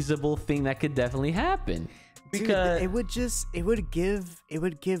feasible thing that could definitely happen. Because dude, it would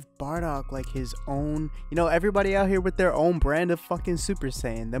give Bardock like his own, you know, everybody out here with their own brand of fucking Super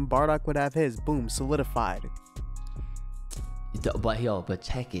Saiyan, then Bardock would have his, boom, solidified. But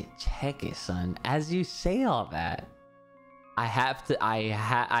check it, son. As you say all that,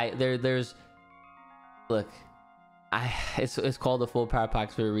 it's called the Full Power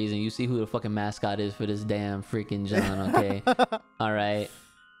Pack for a reason. You see who the fucking mascot is for this damn freaking John, okay? All right.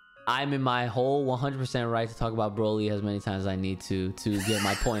 I'm in my whole 100% right to talk about Broly as many times as I need to get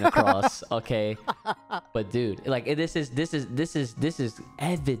my point across, okay? But dude, like, this is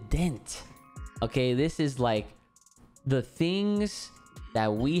evident, okay? This is like the things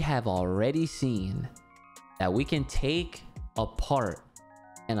that we have already seen that we can take apart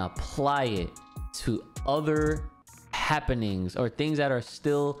and apply it to other happenings or things that are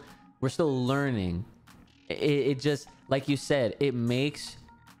we're still learning. It just, like you said, it makes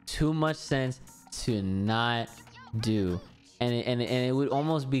too much sense to not do, and it would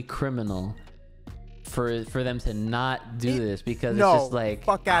almost be criminal for them to not do this, because it's just like,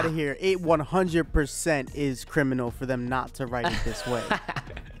 fuck out of here. It 100% is criminal for them not to write it this way.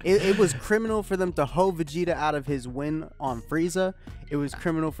 It was criminal for them to hoe Vegeta out of his win on Frieza. It was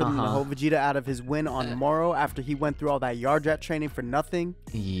criminal for them to hoe Vegeta out of his win on Moro after he went through all that yard rat training for nothing.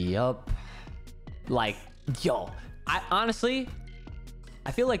 Yup. Like, yo, I honestly,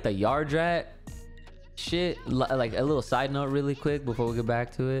 I feel like the yard rat shit, like, a little side note really quick before we get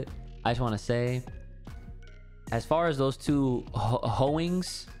back to it, I just want to say, as far as those two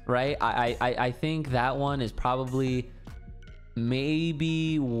hoeings, right, I think that one is probably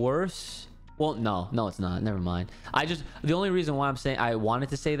maybe worse. Well, no, it's not. Never mind. The only reason why I'm saying I wanted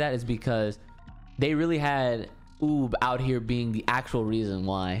to say that is because they really had Oob out here being the actual reason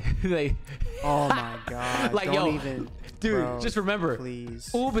why. Oh my god. Like, dude, bro, just remember, please.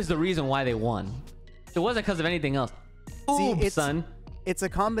 Oob is the reason why they won. It wasn't because of anything else. Oob, son. It's a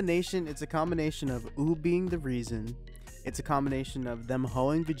combination. It's a combination of U being the reason. It's a combination of them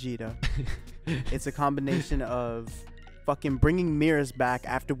hoeing Vegeta. It's a combination of fucking bringing mirrors back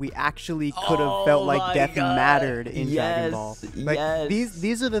after we actually could have felt like death mattered in Dragon Ball. Like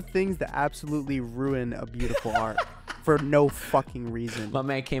these are the things that absolutely ruin a beautiful arc for no fucking reason. My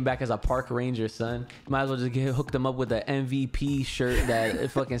man came back as a park ranger, son. Might as well just hook them up with the MVP shirt that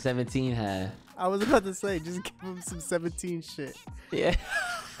fucking 17 had. I was about to say, just give him some 17 shit. Yeah.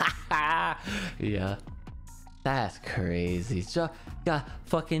 Yeah. That's crazy. Got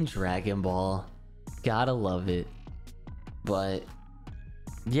fucking Dragon Ball. Gotta love it. But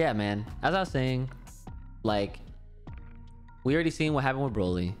yeah, man, as I was saying, like, we already seen what happened with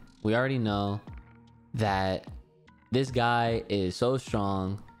Broly. We already know that this guy is so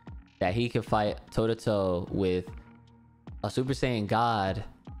strong that he can fight toe to toe with a Super Saiyan God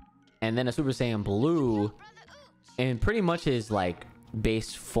and then a Super Saiyan Blue in pretty much his like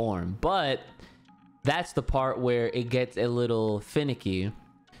base form. But that's the part where it gets a little finicky,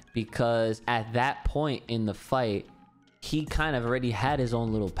 because at that point in the fight, he kind of already had his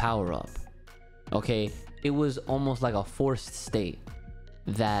own little power up. Okay, it was almost like a forced state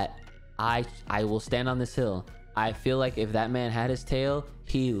that I will stand on this hill. I feel like if that man had his tail,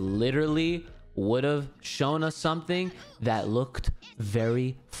 he literally would have shown us something that looked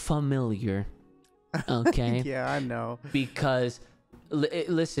very familiar. Okay. Yeah, I know. Because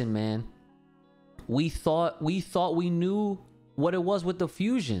listen, man, we thought we knew what it was with the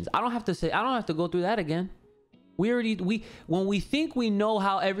fusions. I don't have to go through that again. When we think we know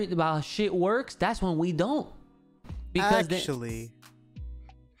how shit works, that's when we don't. Because actually,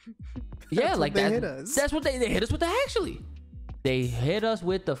 yeah, like they hit us. That's what they hit us with the actually. They hit us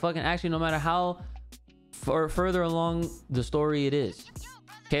with the fucking actually, no matter how further along the story it is.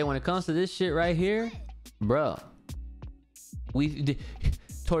 Okay, when it comes to this shit right here, bro,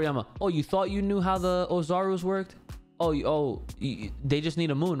 Toriyama. Oh, you thought you knew how the Ozarus worked? They just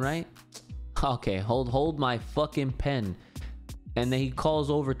need a moon, right? Okay, hold my fucking pen. And then he calls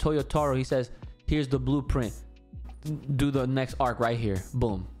over Toyotaro. He says, here's the blueprint. Do the next arc right here.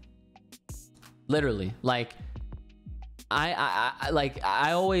 Boom. Literally. Like,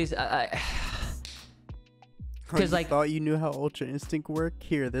 I always because like, thought you knew how Ultra Instinct worked?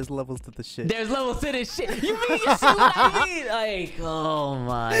 Here, there's levels to the shit. There's levels to this shit. You mean you see what I mean? Like, oh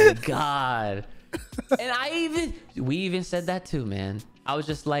my god. And we even said that too, man. I was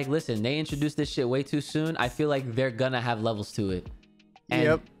just like, listen, they introduced this shit way too soon. I feel like they're gonna have levels to it. And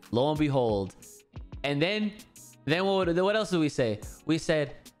yep. Lo and behold. And then what else did we say? We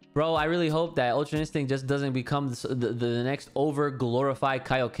said, bro, I really hope that Ultra Instinct just doesn't become the next over glorified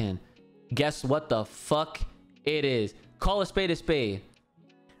Kaioken. Guess what the fuck it is? Call a spade a spade.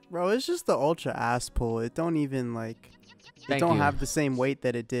 Bro, it's just the Ultra ass pull. It don't even like, it don't have the same weight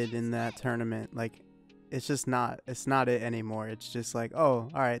that it did in that tournament. Like, it's just not. It's not it anymore. It's just like, oh,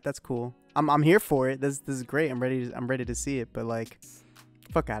 all right, that's cool. I'm here for it. This is great. I'm ready to see it. But like,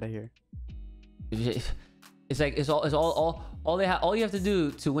 fuck out of here. It's like it's all you have to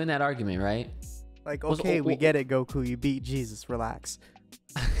do to win that argument, right? Like, okay, we get it, Goku. You beat Jesus. Relax.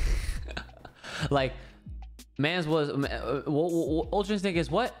 Like, man's was Ultra Instinct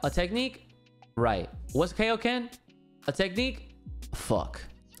is what? A technique, right? What's Kaioken? A technique? Fuck.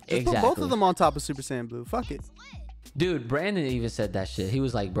 Just exactly. put both of them on top of Super Saiyan Blue. Fuck it. Dude, Brandon even said that shit. He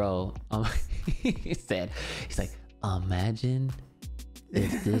was like, bro, he's like, imagine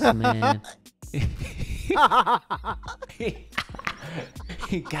if this man he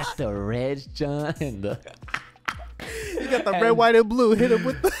got the red John and he got the red, white, and blue. Hit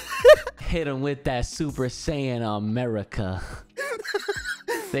him with that Super Saiyan America.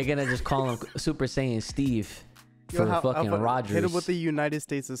 They're gonna just call him Super Saiyan Steve. For fucking Rogers. Hit him with the United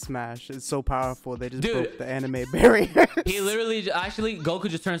States of Smash. It's so powerful. They just broke the anime barrier. He literally, actually, Goku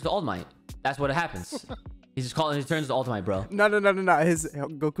just turns to All Might. That's what happens. He turns to Ultimate, bro. No. His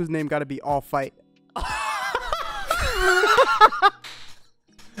Goku's name got to be All Fight.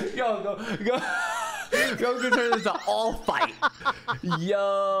 Yo, Goku turns into All Fight.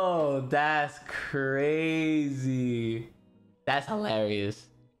 Yo, that's crazy. That's hilarious.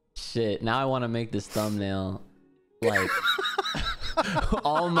 Shit. Now I want to make this thumbnail. Like,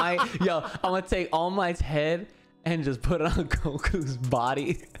 All Might. Yo, I'm gonna take All Might's head and just put it on Goku's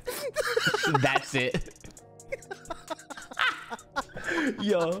body. That's it.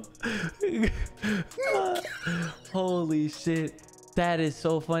 Yo. Holy shit. That is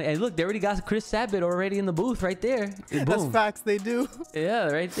so funny. And look, they already got Chris Sabat already in the booth right there. Boom. That's facts, they do.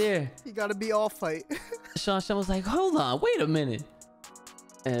 Yeah, right there. You gotta be All Fight. Sean was like, hold on, wait a minute.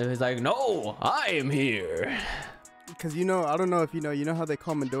 And he's like, no, I am here. Cause I don't know if you know how they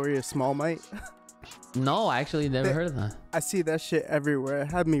call Midoriya Small Might. No, I actually never heard of that. I see that shit everywhere.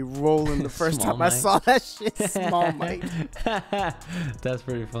 It had me rolling the first Small time Might. I saw that shit. Small Might. That's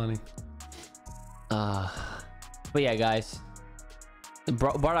pretty funny. But yeah, guys,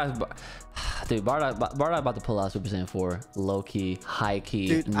 Bardock about to pull out Super Saiyan 4. Low key, high key,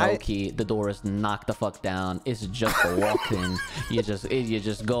 Dude, no key. The door is knocked the fuck down. It's just a walk in. You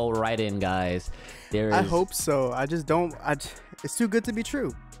just go right in, guys. I hope so. I just don't. It's too good to be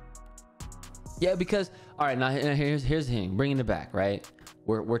true. Yeah, because all right, now here's the thing. Bringing it back, right?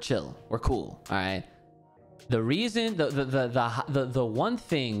 We're chill. We're cool. All right. The reason, the one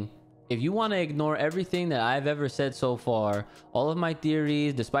thing, if you want to ignore everything that I've ever said so far, all of my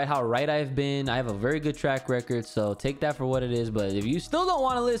theories, despite how right I've been, I have a very good track record. So take that for what it is. But if you still don't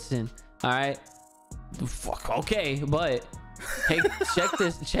want to listen, all right, fuck, okay. But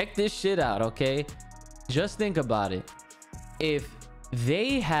check this shit out, okay? Just think about it. If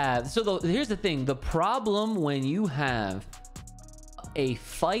they have, here's the thing. The problem when you have a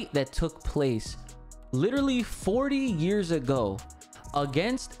fight that took place literally 40 years ago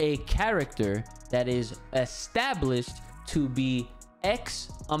against a character that is established to be X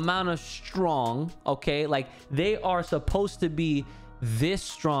amount of strong, okay? Like they are supposed to be this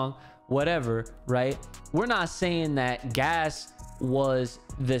strong, whatever, right? We're not saying that Gas was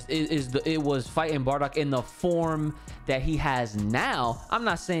it was fighting Bardock in the form that he has now. I'm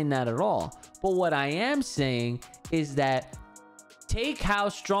not saying that at all. But what I am saying is that take how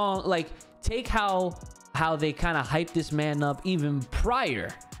strong, like take how they kind of hyped this man up even prior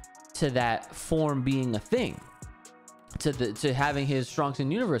to that form being a thing, to having his Strong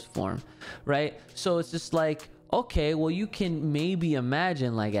Sin Universe form, right? So it's just like, okay, well, you can maybe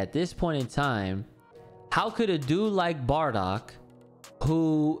imagine, like, at this point in time, how could a dude like Bardock,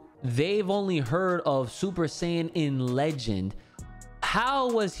 who they've only heard of Super Saiyan in legend, how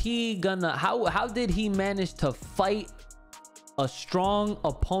did he manage to fight a strong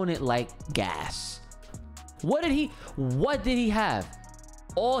opponent like Gas? What did he have?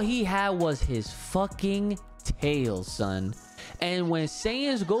 All he had was his fucking tail, son. And when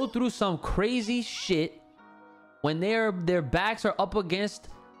Saiyans go through some crazy shit, when their backs are up against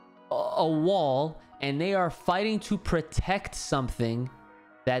a wall and they are fighting to protect something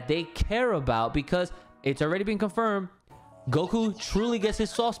that they care about, because it's already been confirmed, Goku truly gets his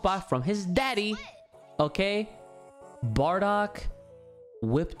soft spot from his daddy, okay? Bardock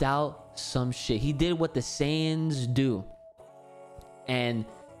whipped out some shit. He did what the Saiyans do. And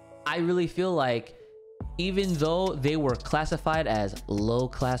I really feel like even though they were classified as low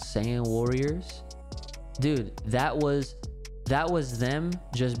class Saiyan warriors, dude, that was them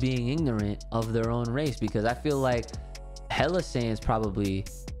just being ignorant of their own race. Because I feel like hella Saiyans probably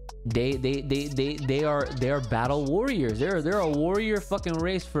they are battle warriors. They're a warrior fucking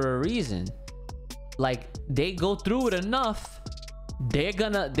race for a reason. Like they go through it enough, they're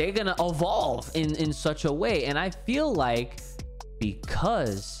gonna evolve in such a way. And I feel like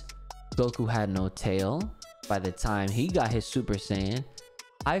because Goku had no tail by the time he got his Super Saiyan,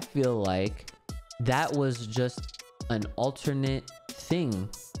 I feel like that was just an alternate thing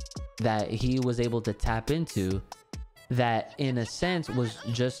that he was able to tap into, that in a sense was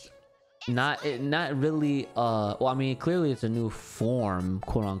just not really well, I mean, clearly it's a new form,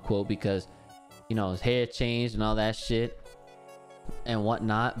 quote unquote, because you know his hair changed and all that shit and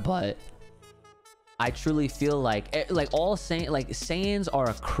whatnot. But I truly feel like Saiyans are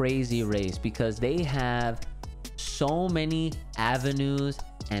a crazy race because they have so many avenues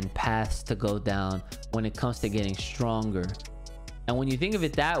and paths to go down when it comes to getting stronger. And when you think of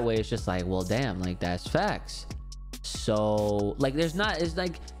it that way, it's just like, well, damn, like that's facts. So like there's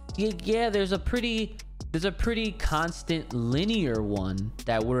a pretty constant linear one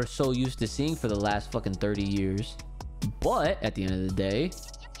that we're so used to seeing for the last fucking 30 years. But at the end of the day,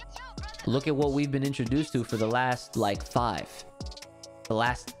 look at what we've been introduced to for the last like 5,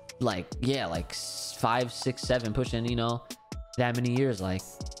 like 5, 6, 7, pushing, you know, that many years. Like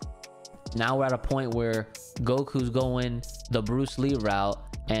now we're at a point where Goku's going the Bruce Lee route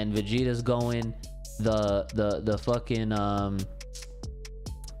and Vegeta's going the fucking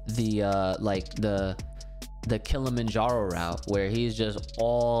the Kilimanjaro route, where he's just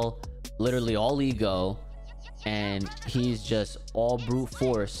literally all ego and he's just all brute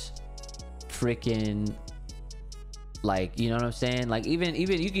force, freaking, like, you know what I'm saying? Like even you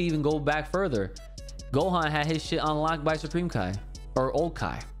can even go back further. Gohan had his shit unlocked by Supreme Kai or Old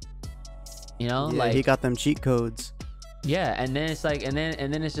Kai, you know? Yeah, like he got them cheat codes. Yeah, and then it's like, and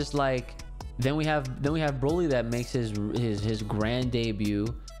then it's just like, then we have Broly that makes his grand debut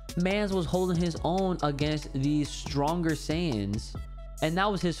Mans was holding his own against these stronger Saiyans, and that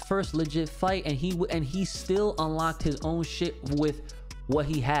was his first legit fight, and he still unlocked his own shit with what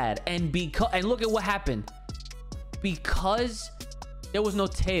he had. And look at what happened, because there was no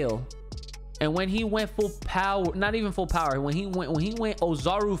tail, and when he went full power, not even full power, when he went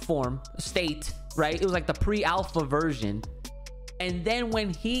Ozaru form state, right, it was like the pre-alpha version. And then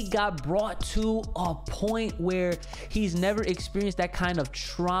when he got brought to a point where he's never experienced that kind of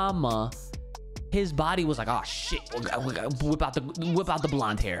trauma, his body was like, oh shit, we gotta whip out the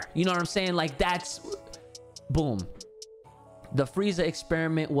blonde hair. You know what I'm saying? Like, that's boom. The Frieza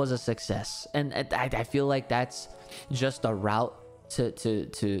experiment was a success, and I feel like that's just a route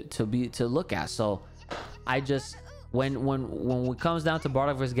to look at. So I just, when it comes down to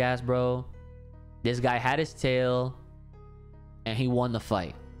Bardock vs. Gas, bro, this guy had his tail and he won the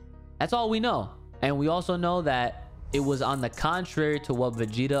fight. That's all we know. And we also know that it was on the contrary to what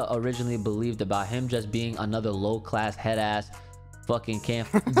Vegeta originally believed about him just being another low-class head-ass fucking can't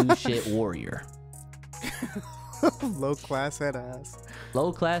do shit warrior. Low-class head-ass.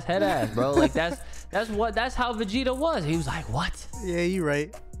 Low-class head-ass, bro. Like, that's how Vegeta was. He was like, what? Yeah, you're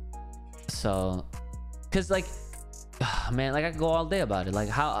right. So, cause like, man, like I could go all day about it. Like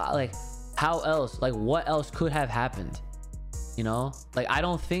how else? Like, what else could have happened? You know, like, I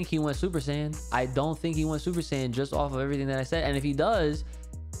don't think he went Super Saiyan. I don't think he went Super Saiyan just off of everything that I said. And if he does,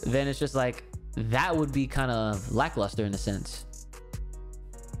 then it's just like, that would be kind of lackluster in a sense.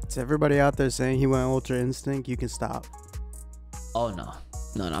 To everybody out there saying he went Ultra Instinct, you can stop. Oh no,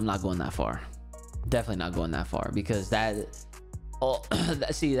 I'm not going that far. Definitely not going that far, because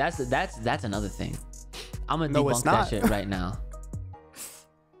see, that's another thing. I'm gonna debunk that shit right now.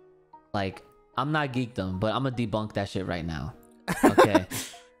 Like, I'm not geekdom, but I'm gonna debunk that shit right now. Okay.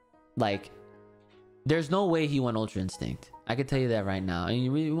 Like, there's no way he went Ultra Instinct. I can tell you that right now. And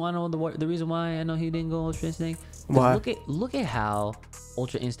you really want to know the reason why I know he didn't go Ultra Instinct? Why? Look at how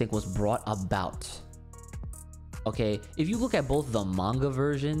Ultra Instinct was brought about. Okay, if you look at both the manga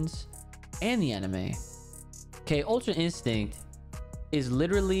versions and the anime, okay, Ultra Instinct is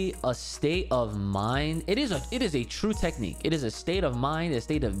literally a state of mind. It is a true technique. It is a state of mind, a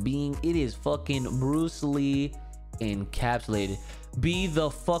state of being. It is fucking Bruce Lee encapsulated. Be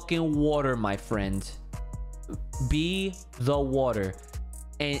the fucking water, my friend. Be the water.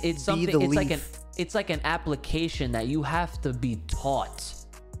 And it's something, it's like an application that you have to be taught.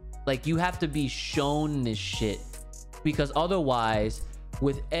 Like, you have to be shown this shit, because otherwise,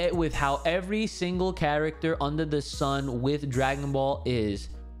 with how every single character under the sun with Dragon Ball is,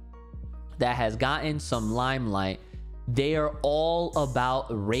 that has gotten some limelight, they are all about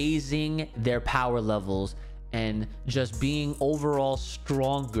raising their power levels and just being overall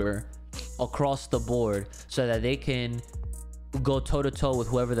stronger across the board, so that they can go toe-to-toe with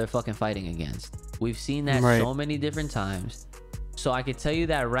whoever they're fucking fighting against. We've seen that so many different times. So I can tell you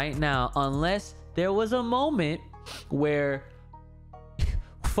that right now, unless there was a moment where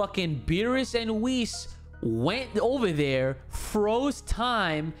fucking Beerus and Whis went over there, froze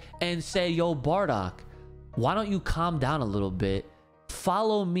time, and said, yo, Bardock, why don't you calm down a little bit?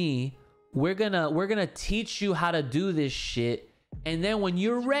 Follow me. We're gonna teach you how to do this shit. And then when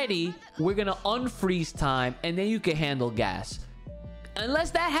you're ready, we're gonna unfreeze time, and then you can handle gas.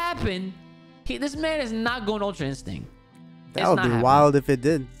 Unless that happened, this man is not going Ultra Instinct. That would be wild if it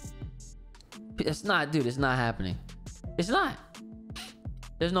did. It's not, dude. It's not happening. It's not.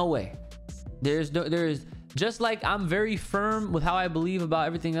 There's no way. There is just like I'm very firm with how I believe about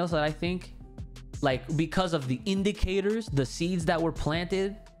everything else that I think, like, because of the indicators, the seeds that were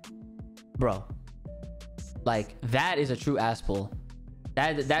planted, bro. Like, that is a true ass pull.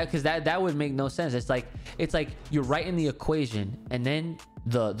 That would make no sense. It's like you're right in the equation, and then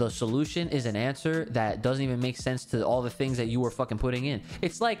the solution is an answer that doesn't even make sense to all the things that you were fucking putting in.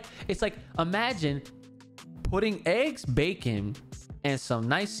 It's like imagine putting eggs, bacon, and some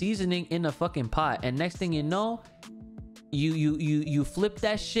nice seasoning in a fucking pot, and next thing you know, you flip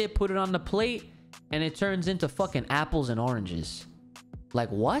that shit, put it on the plate, and it turns into fucking apples and oranges. Like,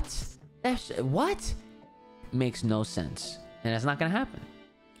 what? What? Makes no sense, and that's not gonna happen.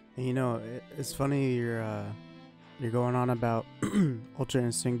 You know, it's funny you're going on about Ultra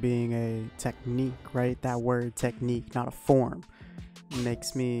Instinct being a technique, right? That word technique, not a form,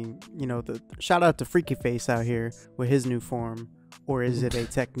 makes me, you know, the shout out to Freaky Face out here with his new form. Or is it a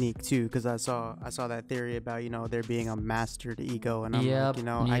technique too? Because I saw that theory about, you know, there being a mastered ego, and I'm like, you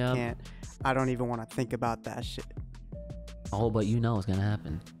know, I don't even want to think about that shit. Oh, but you know it's gonna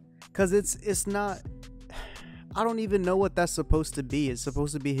happen. Because it's not. I don't even know what that's supposed to be. It's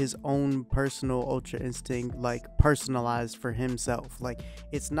supposed to be his own personal Ultra Instinct, like personalized for himself. Like,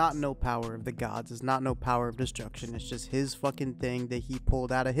 it's not no power of the gods. It's not no power of destruction. It's just his fucking thing that he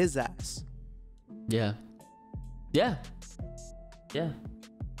pulled out of his ass. Yeah. Yeah. Yeah.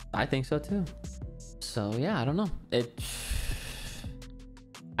 I think so too. So yeah, I don't know.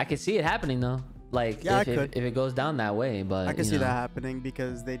 I can see it happening though. Like, yeah, if it goes down that way, but I can see that happening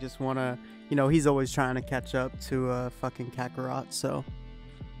because they just want to, he's always trying to catch up to fucking Kakarot. So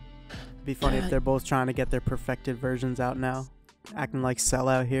it'd be funny if they're both trying to get their perfected versions out now, acting like Cell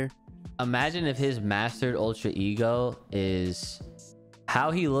out here. Imagine if his mastered Ultra Ego is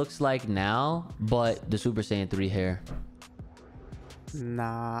how he looks like now, but the Super Saiyan 3 hair.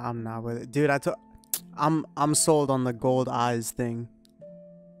 Nah, I'm not with it, dude. I'm sold on the gold eyes thing.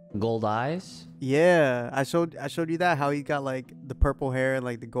 Gold eyes? Yeah, I showed you that, how he got like the purple hair and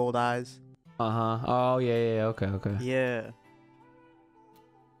like the gold eyes. Oh yeah. Okay. Yeah.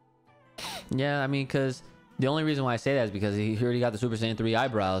 Yeah, I mean, because the only reason why I say that is because he already got the Super Saiyan 3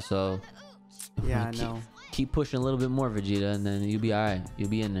 eyebrows. So yeah, I know. Keep pushing a little bit more, Vegeta, and then you'll be all right. You'll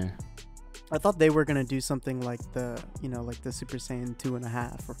be in there. I thought they were gonna do something like the Super Saiyan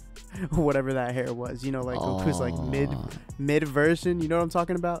 2.5 or whatever that hair was. Like Goku's like mid version. You know what I'm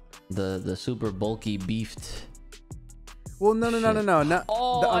talking about? The super bulky beefed. Well, no.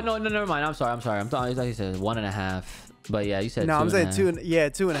 Oh, no, never mind. I'm sorry. I thought you said 1.5. But yeah, you said no. 2 I'm saying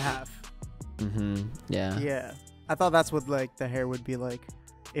 2.5. 2.5. Yeah. Yeah. I thought that's what like the hair would be like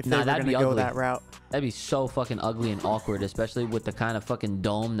if they were that'd gonna be go ugly. that route. That'd be so fucking ugly and awkward, especially with the kind of fucking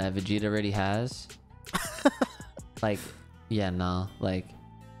dome that Vegeta already has. Like, yeah, no, like,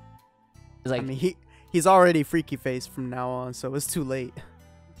 it's like. I mean, he's already freaky face from now on, so it's too late.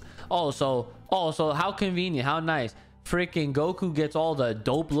 So how convenient, how nice. Freaking Goku gets all the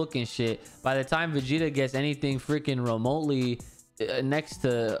dope looking shit. By the time Vegeta gets anything freaking remotely next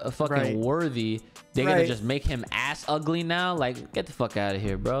to a fucking worthy, they're gonna just make him ass ugly now. Like, get the fuck out of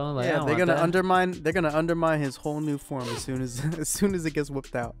here, bro. Like, yeah, they're gonna undermine his whole new form as soon as it gets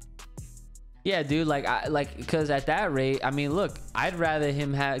whipped out. Yeah, dude, because at that rate, I mean, look, I'd rather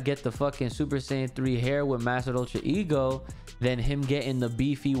him get the fucking Super Saiyan 3 hair with Mastered Ultra Ego than him getting the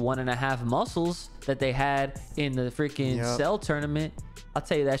beefy 1.5 muscles that they had in the freaking Cell tournament. I'll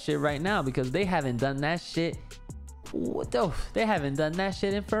tell you that shit right now, because they haven't done that shit. They haven't done that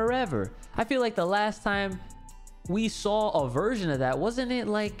shit in forever. I feel like the last time we saw a version of that, wasn't it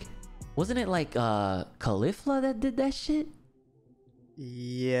like Caulifla that did that shit?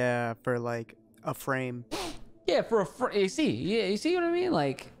 Yeah, for like a frame. Yeah, for a frame. You see what I mean?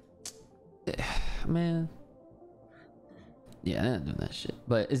 Like, man. Yeah, I didn't do that shit.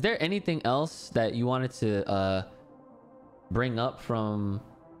 But is there anything else that you wanted to bring up from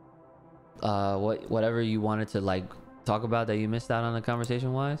whatever you wanted to like talk about that you missed out on the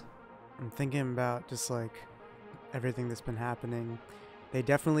conversation wise? I'm thinking about just like everything that's been happening. They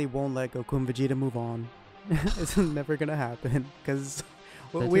definitely won't let Goku and Vegeta move on. It's never gonna happen because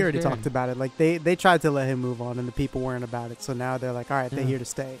we already talked about it. Like they tried to let him move on and the people weren't about it, so now they're like, all right, they're here to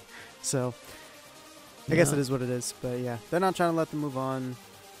stay. So I guess it is what it is. But yeah, they're not trying to let them move on.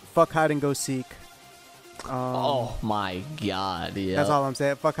 Fuck hide and go seek. Oh my god, yeah, that's all I'm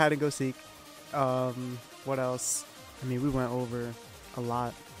saying. Fuck hide and go seek. What else? I mean, we went over a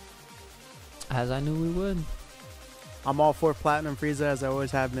lot, as I knew we would. I'm all for Platinum Frieza, as I always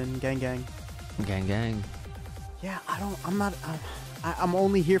have been. Gang gang. Yeah, I'm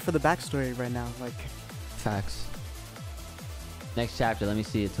only here for the backstory right now. Like, facts. Next chapter, let me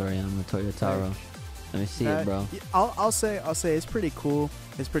see it, Toyotaro. Let me see it, bro. I'll say it's pretty cool.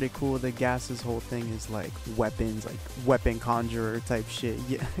 It's pretty cool that Gas's whole thing is like weapons, like weapon conjurer type shit.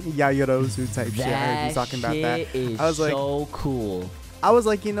 Yayorozu type shit. I heard you talking about that. I was like, so cool. I was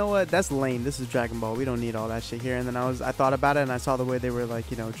like, you know what? That's lame. This is Dragon Ball. We don't need all that shit here. And then I thought about it and I saw the way they were like,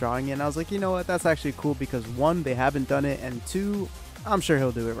 drawing it. And I was like, you know what? That's actually cool because one, they haven't done it. And two, I'm sure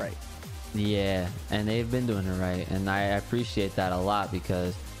he'll do it right. Yeah. And they've been doing it right. And I appreciate that a lot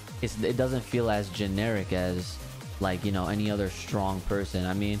because it doesn't feel as generic as like, any other strong person.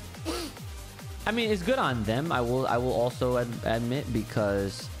 I mean, it's good on them. I will also admit,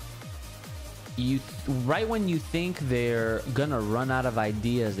 because right when you think they're gonna run out of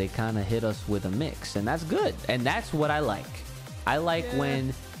ideas, they kind of hit us with a mix, and that's good. And that's what I like. I like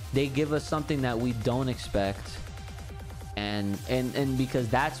when they give us something that we don't expect, and because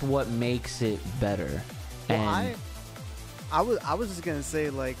that's what makes it better. Well, I was just gonna say,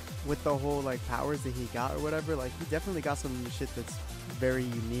 like, with the whole like powers that he got or whatever, like he definitely got some shit that's very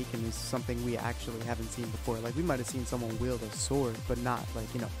unique and is something we actually haven't seen before. Like, we might have seen someone wield a sword, but not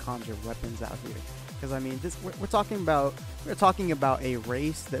like, you know, conjure weapons out here. Because I mean, this we're talking about a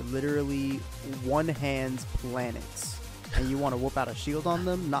race that literally one hands planets, and you want to whoop out a shield on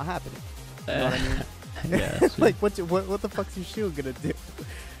them? Not happening. You know what I mean? Yeah, like what the fuck's your shield gonna do?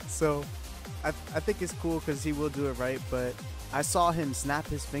 So I think it's cool because he will do it right, but I saw him snap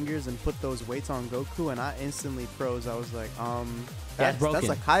his fingers and put those weights on Goku, and I instantly froze. I was like, that's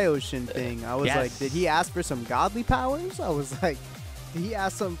a Kaioshin thing. I was like, did he ask for some godly powers? I was like, did he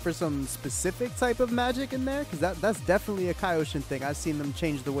ask for some specific type of magic in there? Because that's definitely a Kaioshin thing. I've seen them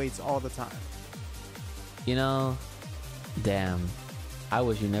change the weights all the time. You know, damn, I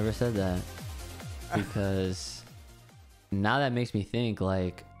wish you never said that, because now that makes me think,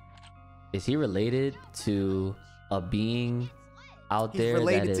 like, is he related to a being out there? He's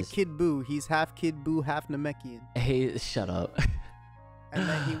related to Kid Buu. He's half Kid Buu, half Namekian. Hey, shut up. And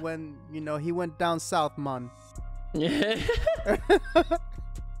then he went down south, man.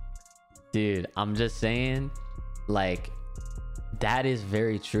 Dude, I'm just saying, like, that is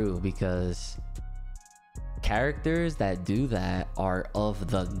very true, because characters that do that are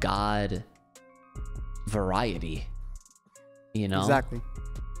of the god variety, you know? Exactly.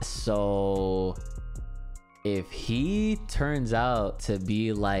 So if he turns out to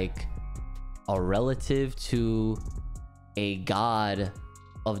be like a relative to a god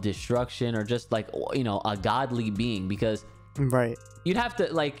of destruction, or just like, you know, a godly being, because right, you'd have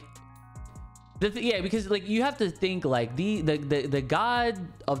to like because like you have to think like the god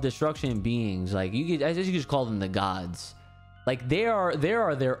of destruction beings, like you could, I guess you could just call them the gods. Like they are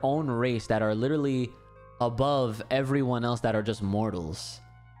their own race that are literally above everyone else that are just mortals,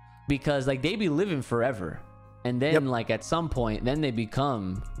 because like they be living forever, and then like at some point then they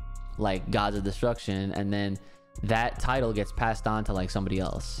become like gods of destruction, and then that title gets passed on to like somebody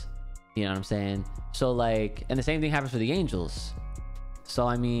else, you know what I'm saying? So like, and the same thing happens for the angels. So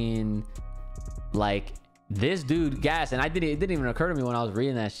I mean, like, this dude Gas, and it didn't even occur to me when I was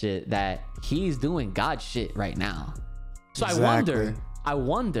reading that shit that he's doing god shit right now. So exactly. I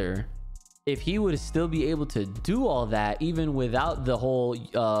wonder if he would still be able to do all that even without the whole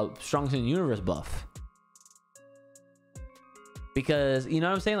strongest in the universe buff. Because, you know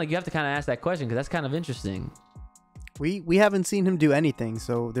what I'm saying? Like, you have to kind of ask that question, because that's kind of interesting. We haven't seen him do anything,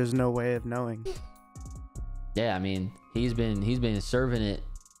 so there's no way of knowing. Yeah, I mean, he's been serving it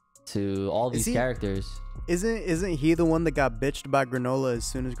to all these characters. Isn't he the one that got bitched by Granola as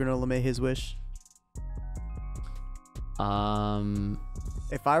soon as Granola made his wish?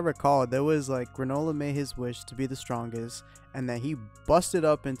 If I recall, there was like, Granola made his wish to be the strongest, and then he busted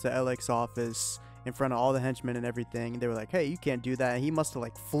up into LX office in front of all the henchmen and everything, and they were like, hey, you can't do that, and he must have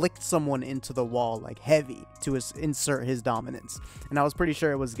like flicked someone into the wall like heavy to insert his dominance. And I was pretty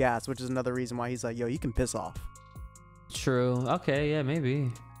sure it was Gas, which is another reason why he's like, yo, you can piss off. True. Okay, yeah,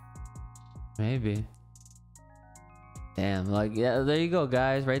 maybe damn, like, yeah, there you go,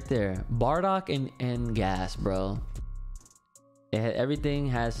 guys, right there. Bardock and Gas, bro. Everything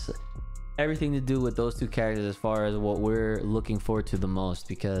has everything to do with those two characters as far as what we're looking forward to the most,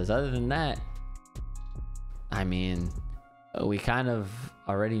 because other than that, I mean, we kind of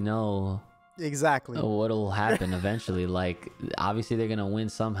already know exactly what'll happen eventually. Like, obviously they're gonna win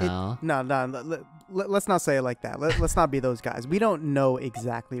somehow. Let's not say it like that. Let's not be those guys. We don't know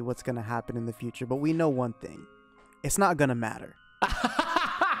exactly what's gonna happen in the future, but we know one thing: it's not gonna matter.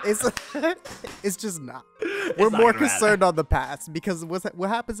 It's just not. We're more concerned on the past, because what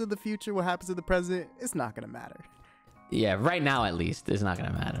happens in the future, what happens in the present, it's not gonna matter. Yeah, right now at least, it's not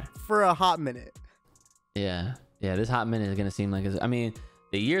gonna matter for a hot minute. Yeah, this hot minute is gonna seem like I mean,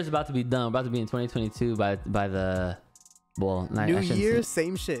 the year's about to be done. We're about to be in 2022 by the New Year,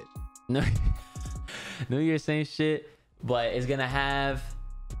 same shit. No, New Year, same shit. But it's gonna have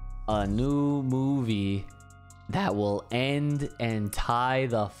a new movie that will end and tie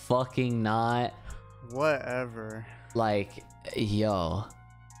the fucking knot. Whatever. Like, yo,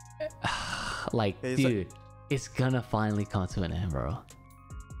 like, dude, it's gonna finally come to an end, bro.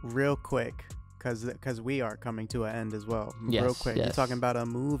 Real quick. Because we are coming to an end as well. Yes, real quick. You're talking about a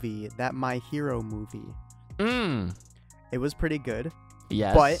movie, that My Hero movie. It was pretty good.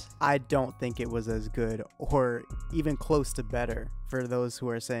 Yes. But I don't think it was as good or even close to better. For those who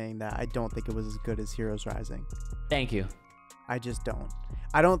are saying that, I don't think it was as good as Heroes Rising. Thank you. I just don't.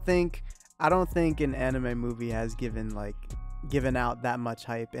 I don't think an anime movie has given out that much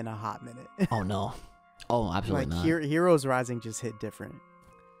hype in a hot minute. Oh no. Oh, absolutely not. Heroes Rising just hit different.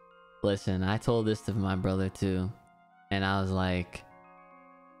 Listen, I told this to my brother too, and I was like,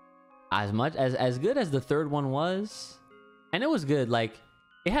 as good as the third one was, And it was good. Like,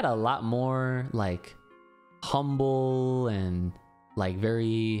 it had a lot more like humble and like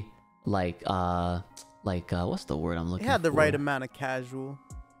very like what's the word I'm looking for? It had the right amount of casual.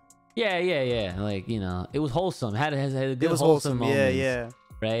 Yeah. Like, you know, it was wholesome. Had a good It was wholesome wholesome. moments, Yeah.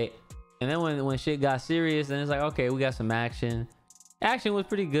 right? And then when shit got serious, then it's like, okay, we got some action. Action was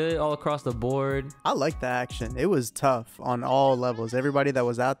pretty good all across the board. I like the action. It was tough on all levels. Everybody that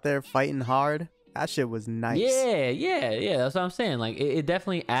was out there fighting hard, that shit was nice. Yeah. That's what I'm saying. Like, it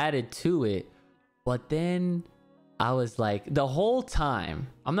definitely added to it. But then I was like, the whole time,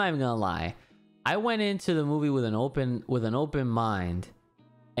 I'm not even gonna lie, I went into the movie with an open mind,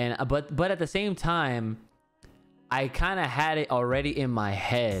 and but at the same time, I kind of had it already in my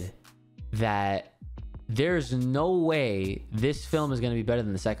head that there's no way this film is gonna be better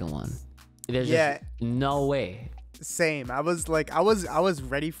than the second one. There's just no way. Same. I was like, I was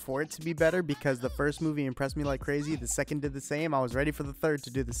ready for it to be better because the first movie impressed me like crazy. The second did the same. I was ready for the third to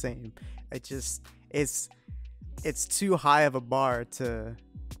do the same. It's too high of a bar to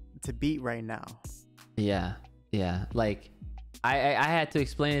beat right now. Yeah. Like, I had to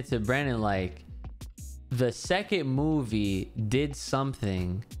explain it to Brandon. Like, the second movie did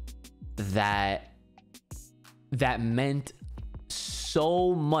something that meant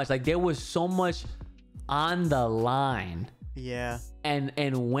so much. Like, there was so much on the line. Yeah.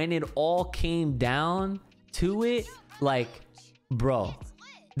 And when it all came down to it, like, bro,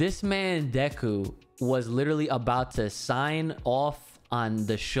 this man Deku was literally about to sign off on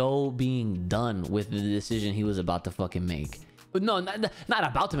the show being done with the decision he was about to fucking make. No, not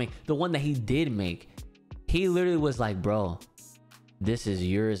about to make, the one that he did make. He literally was like, bro, this is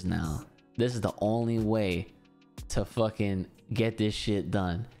yours now. This is the only way to fucking get this shit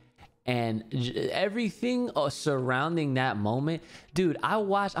done. And everything surrounding that moment, dude,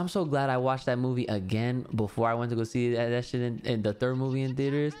 I'm so glad I watched that movie again before I went to go see that shit in the third movie in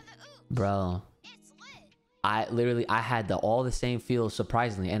theaters. Bro, I had all the same feels,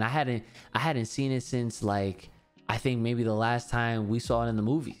 surprisingly, and I hadn't seen it since, like, I think maybe the last time we saw it in the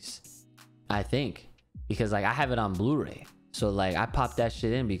movies, I think, because like I have it on Blu-ray, so like I popped that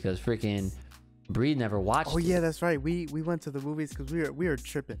shit in because freaking Bree never watched it. Oh yeah, that's right. We went to the movies because we were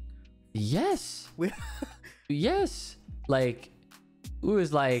tripping. Yes. Yes. Like, we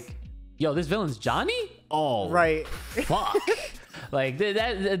was like, yo, this villain's Johnny? Oh, right. Fuck. Like,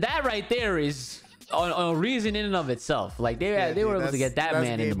 that right there is a reason in and of itself. Like, they were able to get that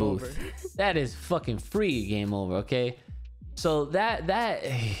man in the booth. Over. That is fucking free game over, okay? So that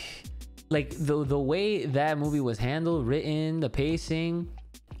like, the way that movie was handled, written, the pacing,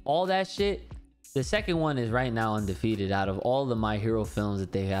 all that shit, the second one is right now undefeated out of all the My Hero films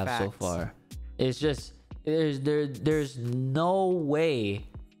that they have so far. It's just, there's no way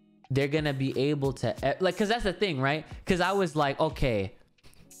they're gonna be able to, like, because that's the thing, right? Because I was like, okay,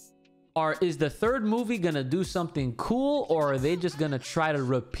 is the third movie gonna do something cool, or are they just gonna try to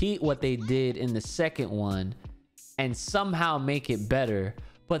repeat what they did in the second one and somehow make it better?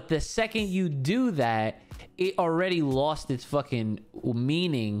 But the second you do that, it already lost its fucking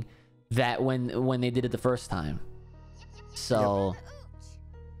meaning that when they did it the first time. So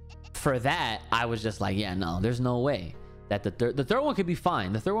for that, I was just like, yeah, no, there's no way that the third one could be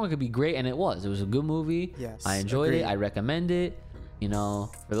fine. The third one could be great, and it was a good movie. Yes, I enjoyed agreed. it. I recommend it. You know,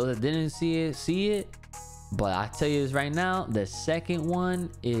 for those that didn't see it. But I tell you this right now, the second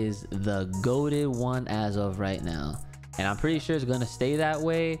one is the goated one as of right now, and I'm pretty sure it's gonna stay that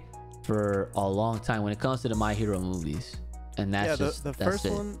way for a long time when it comes to the My Hero movies. And that's the first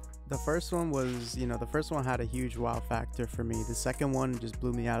one was, you know, the first one had a huge wow factor for me. The second one just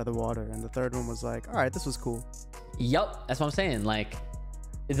blew me out of the water, and the third one was like, all right, this was cool. Yup, that's what I'm saying. Like,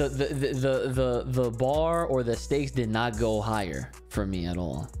 the bar or the stakes did not go higher for me at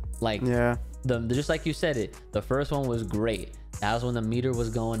all. Like, yeah, just like you said it, the first one was great. That was when the meter was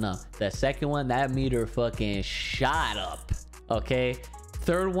going up. The second one, that meter fucking shot up. Okay,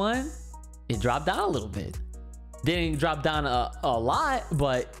 third one, it dropped down a little bit. Didn't drop down a lot,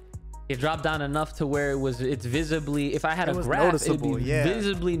 but it dropped down enough to where it's visibly, if I had a graph, it'd be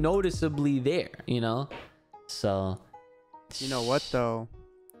visibly noticeably there, you know? So, you know what though?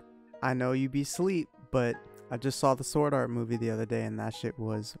 I know you be sleep, but I just saw the Sword Art movie the other day, and that shit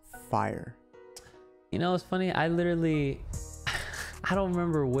was fire. You know, it's funny. I don't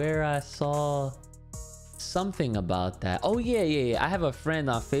remember where I saw something about that. Oh yeah. I have a friend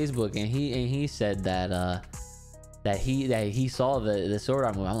on Facebook, and he said that he saw the Sword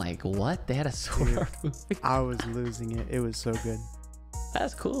Art movie. I'm like, what? They had a Sword Art movie? I was losing it. It was so good.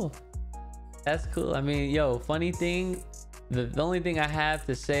 That's cool. I mean, yo, funny thing, the only thing I have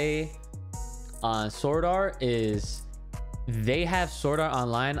to say on Sword Art is They have Sword Art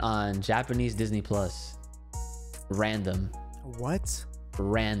Online on Japanese Disney Plus. Random. What?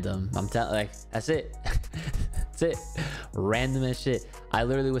 Random. I'm telling, like, that's it. That's it. Random as shit. I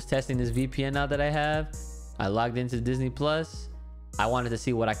literally was testing this VPN out that I have. I logged into Disney Plus. I wanted to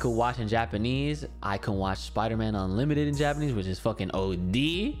see what I could watch in Japanese. I can watch Spider-Man Unlimited in Japanese, which is fucking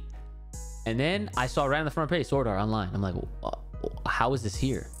OD. And then I saw right on the front page Sword Art Online. I'm like, how is this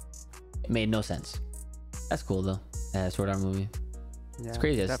here? It made no sense. That's cool though. Sword Art movie. Yeah, It's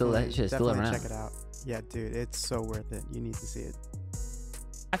crazy. It's still, that shit's still around. Check it out. Yeah, dude, it's so worth it. You need to see it.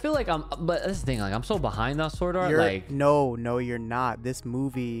 I feel like but that's the thing. Like, I'm so behind on Sword Art. No, you're not. This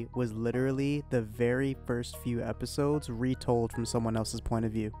movie was literally the very first few episodes retold from someone else's point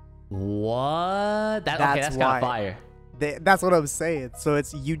of view. What? That's kind of fire. That's what I'm saying. So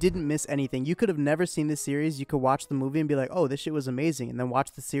you didn't miss anything. You could have never seen this series. You could watch the movie and be like, oh, this shit was amazing. And then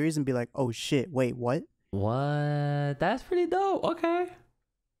watch the series and be like, oh shit, wait, what? What? That's pretty dope. Okay.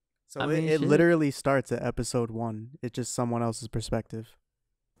 So it literally starts at episode 1. It's just someone else's perspective.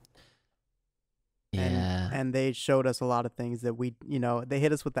 Yeah. And they showed us a lot of things that they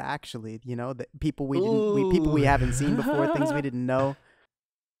hit us with the the people we haven't seen before, things we didn't know.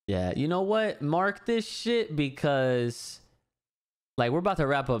 Yeah, you know what? Mark this shit, because like, we're about to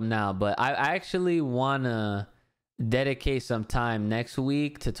wrap up now, but I actually want to dedicate some time next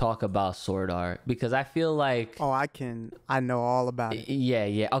week to talk about Sword Art, because I feel like I know all about it.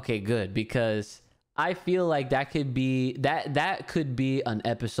 Yeah. Okay, good, because I feel like that could be an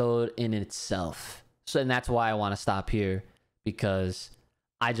episode in itself. So, and that's why I want to stop here, because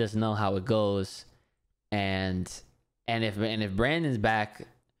I just know how it goes. And if Brandon's back,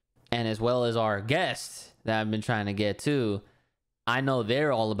 and as well as our guests that I've been trying to get to, I know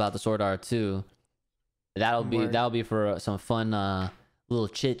they're all about the Sword Art too. That'll be for some fun little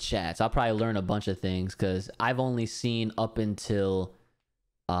chit chats. I'll probably learn a bunch of things, because I've only seen up until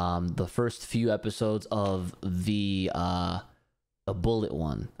the first few episodes of the bullet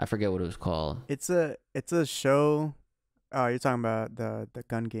one. I forget what it was called. It's a show. Oh, you're talking about the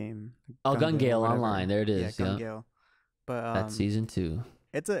gun game. Gun Gale Online. There it is. Yeah, Gun Gale. But that's season 2.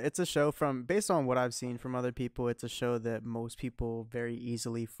 It's a show based on what I've seen from other people. It's a show that most people very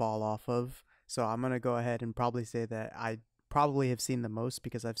easily fall off of. So I'm gonna go ahead and probably say that I probably have seen the most,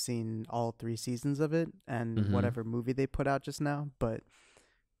 because I've seen all 3 seasons of it and whatever movie they put out just now. But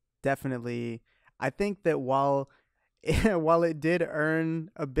definitely, I think that while it did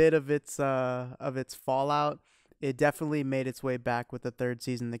earn a bit of its fallout, it definitely made its way back with the 3rd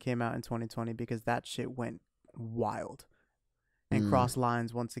season that came out in 2020, because that shit went wild and crossed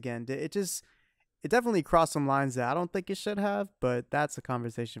lines once again. It definitely crossed some lines that I don't think it should have, but that's a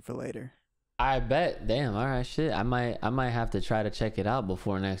conversation for later. I bet. Damn. All right. Shit. I might have to try to check it out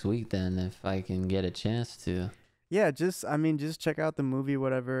before next week then, if I can get a chance to. Yeah. Just check out the movie,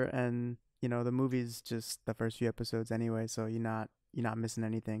 whatever. And the movie's just the first few episodes anyway. So you're not missing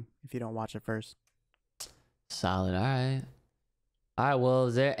anything if you don't watch it first. Solid. All right. Well,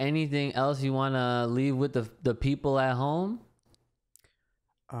 is there anything else you want to leave with the people at home?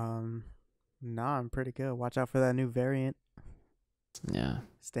 Nah, I'm pretty good. Watch out for that new variant. Yeah.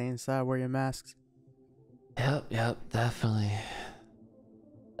 Stay inside, wear your masks. Yep, definitely.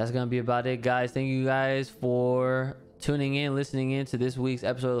 That's going to be about it, guys. Thank you guys for tuning in, listening in to this week's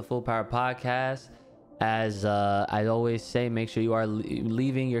episode of the Full Power Podcast. As I always say, make sure you are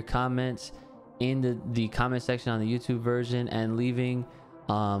leaving your comments in the comment section on the YouTube version, and leaving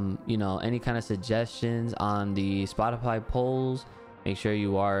any kind of suggestions on the Spotify polls. Make sure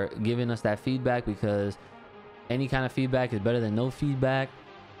you are giving us that feedback, because any kind of feedback is better than no feedback.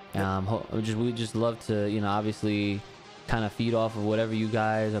 We just love to obviously kind of feed off of whatever you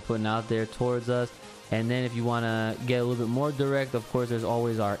guys are putting out there towards us. And then if you want to get a little bit more direct, of course, there's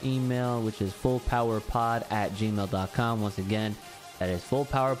always our email, which is fullpowerpod@gmail.com. Once again, that is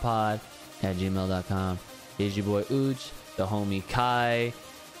fullpowerpod@gmail.com. Here's your boy Uch, the homie Kai.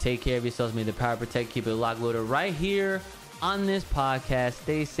 Take care of yourselves. May the power protect. Keep it locked, loaded right here on this podcast.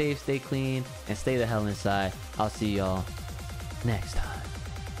 Stay safe, stay clean, and stay the hell inside. I'll see y'all next time.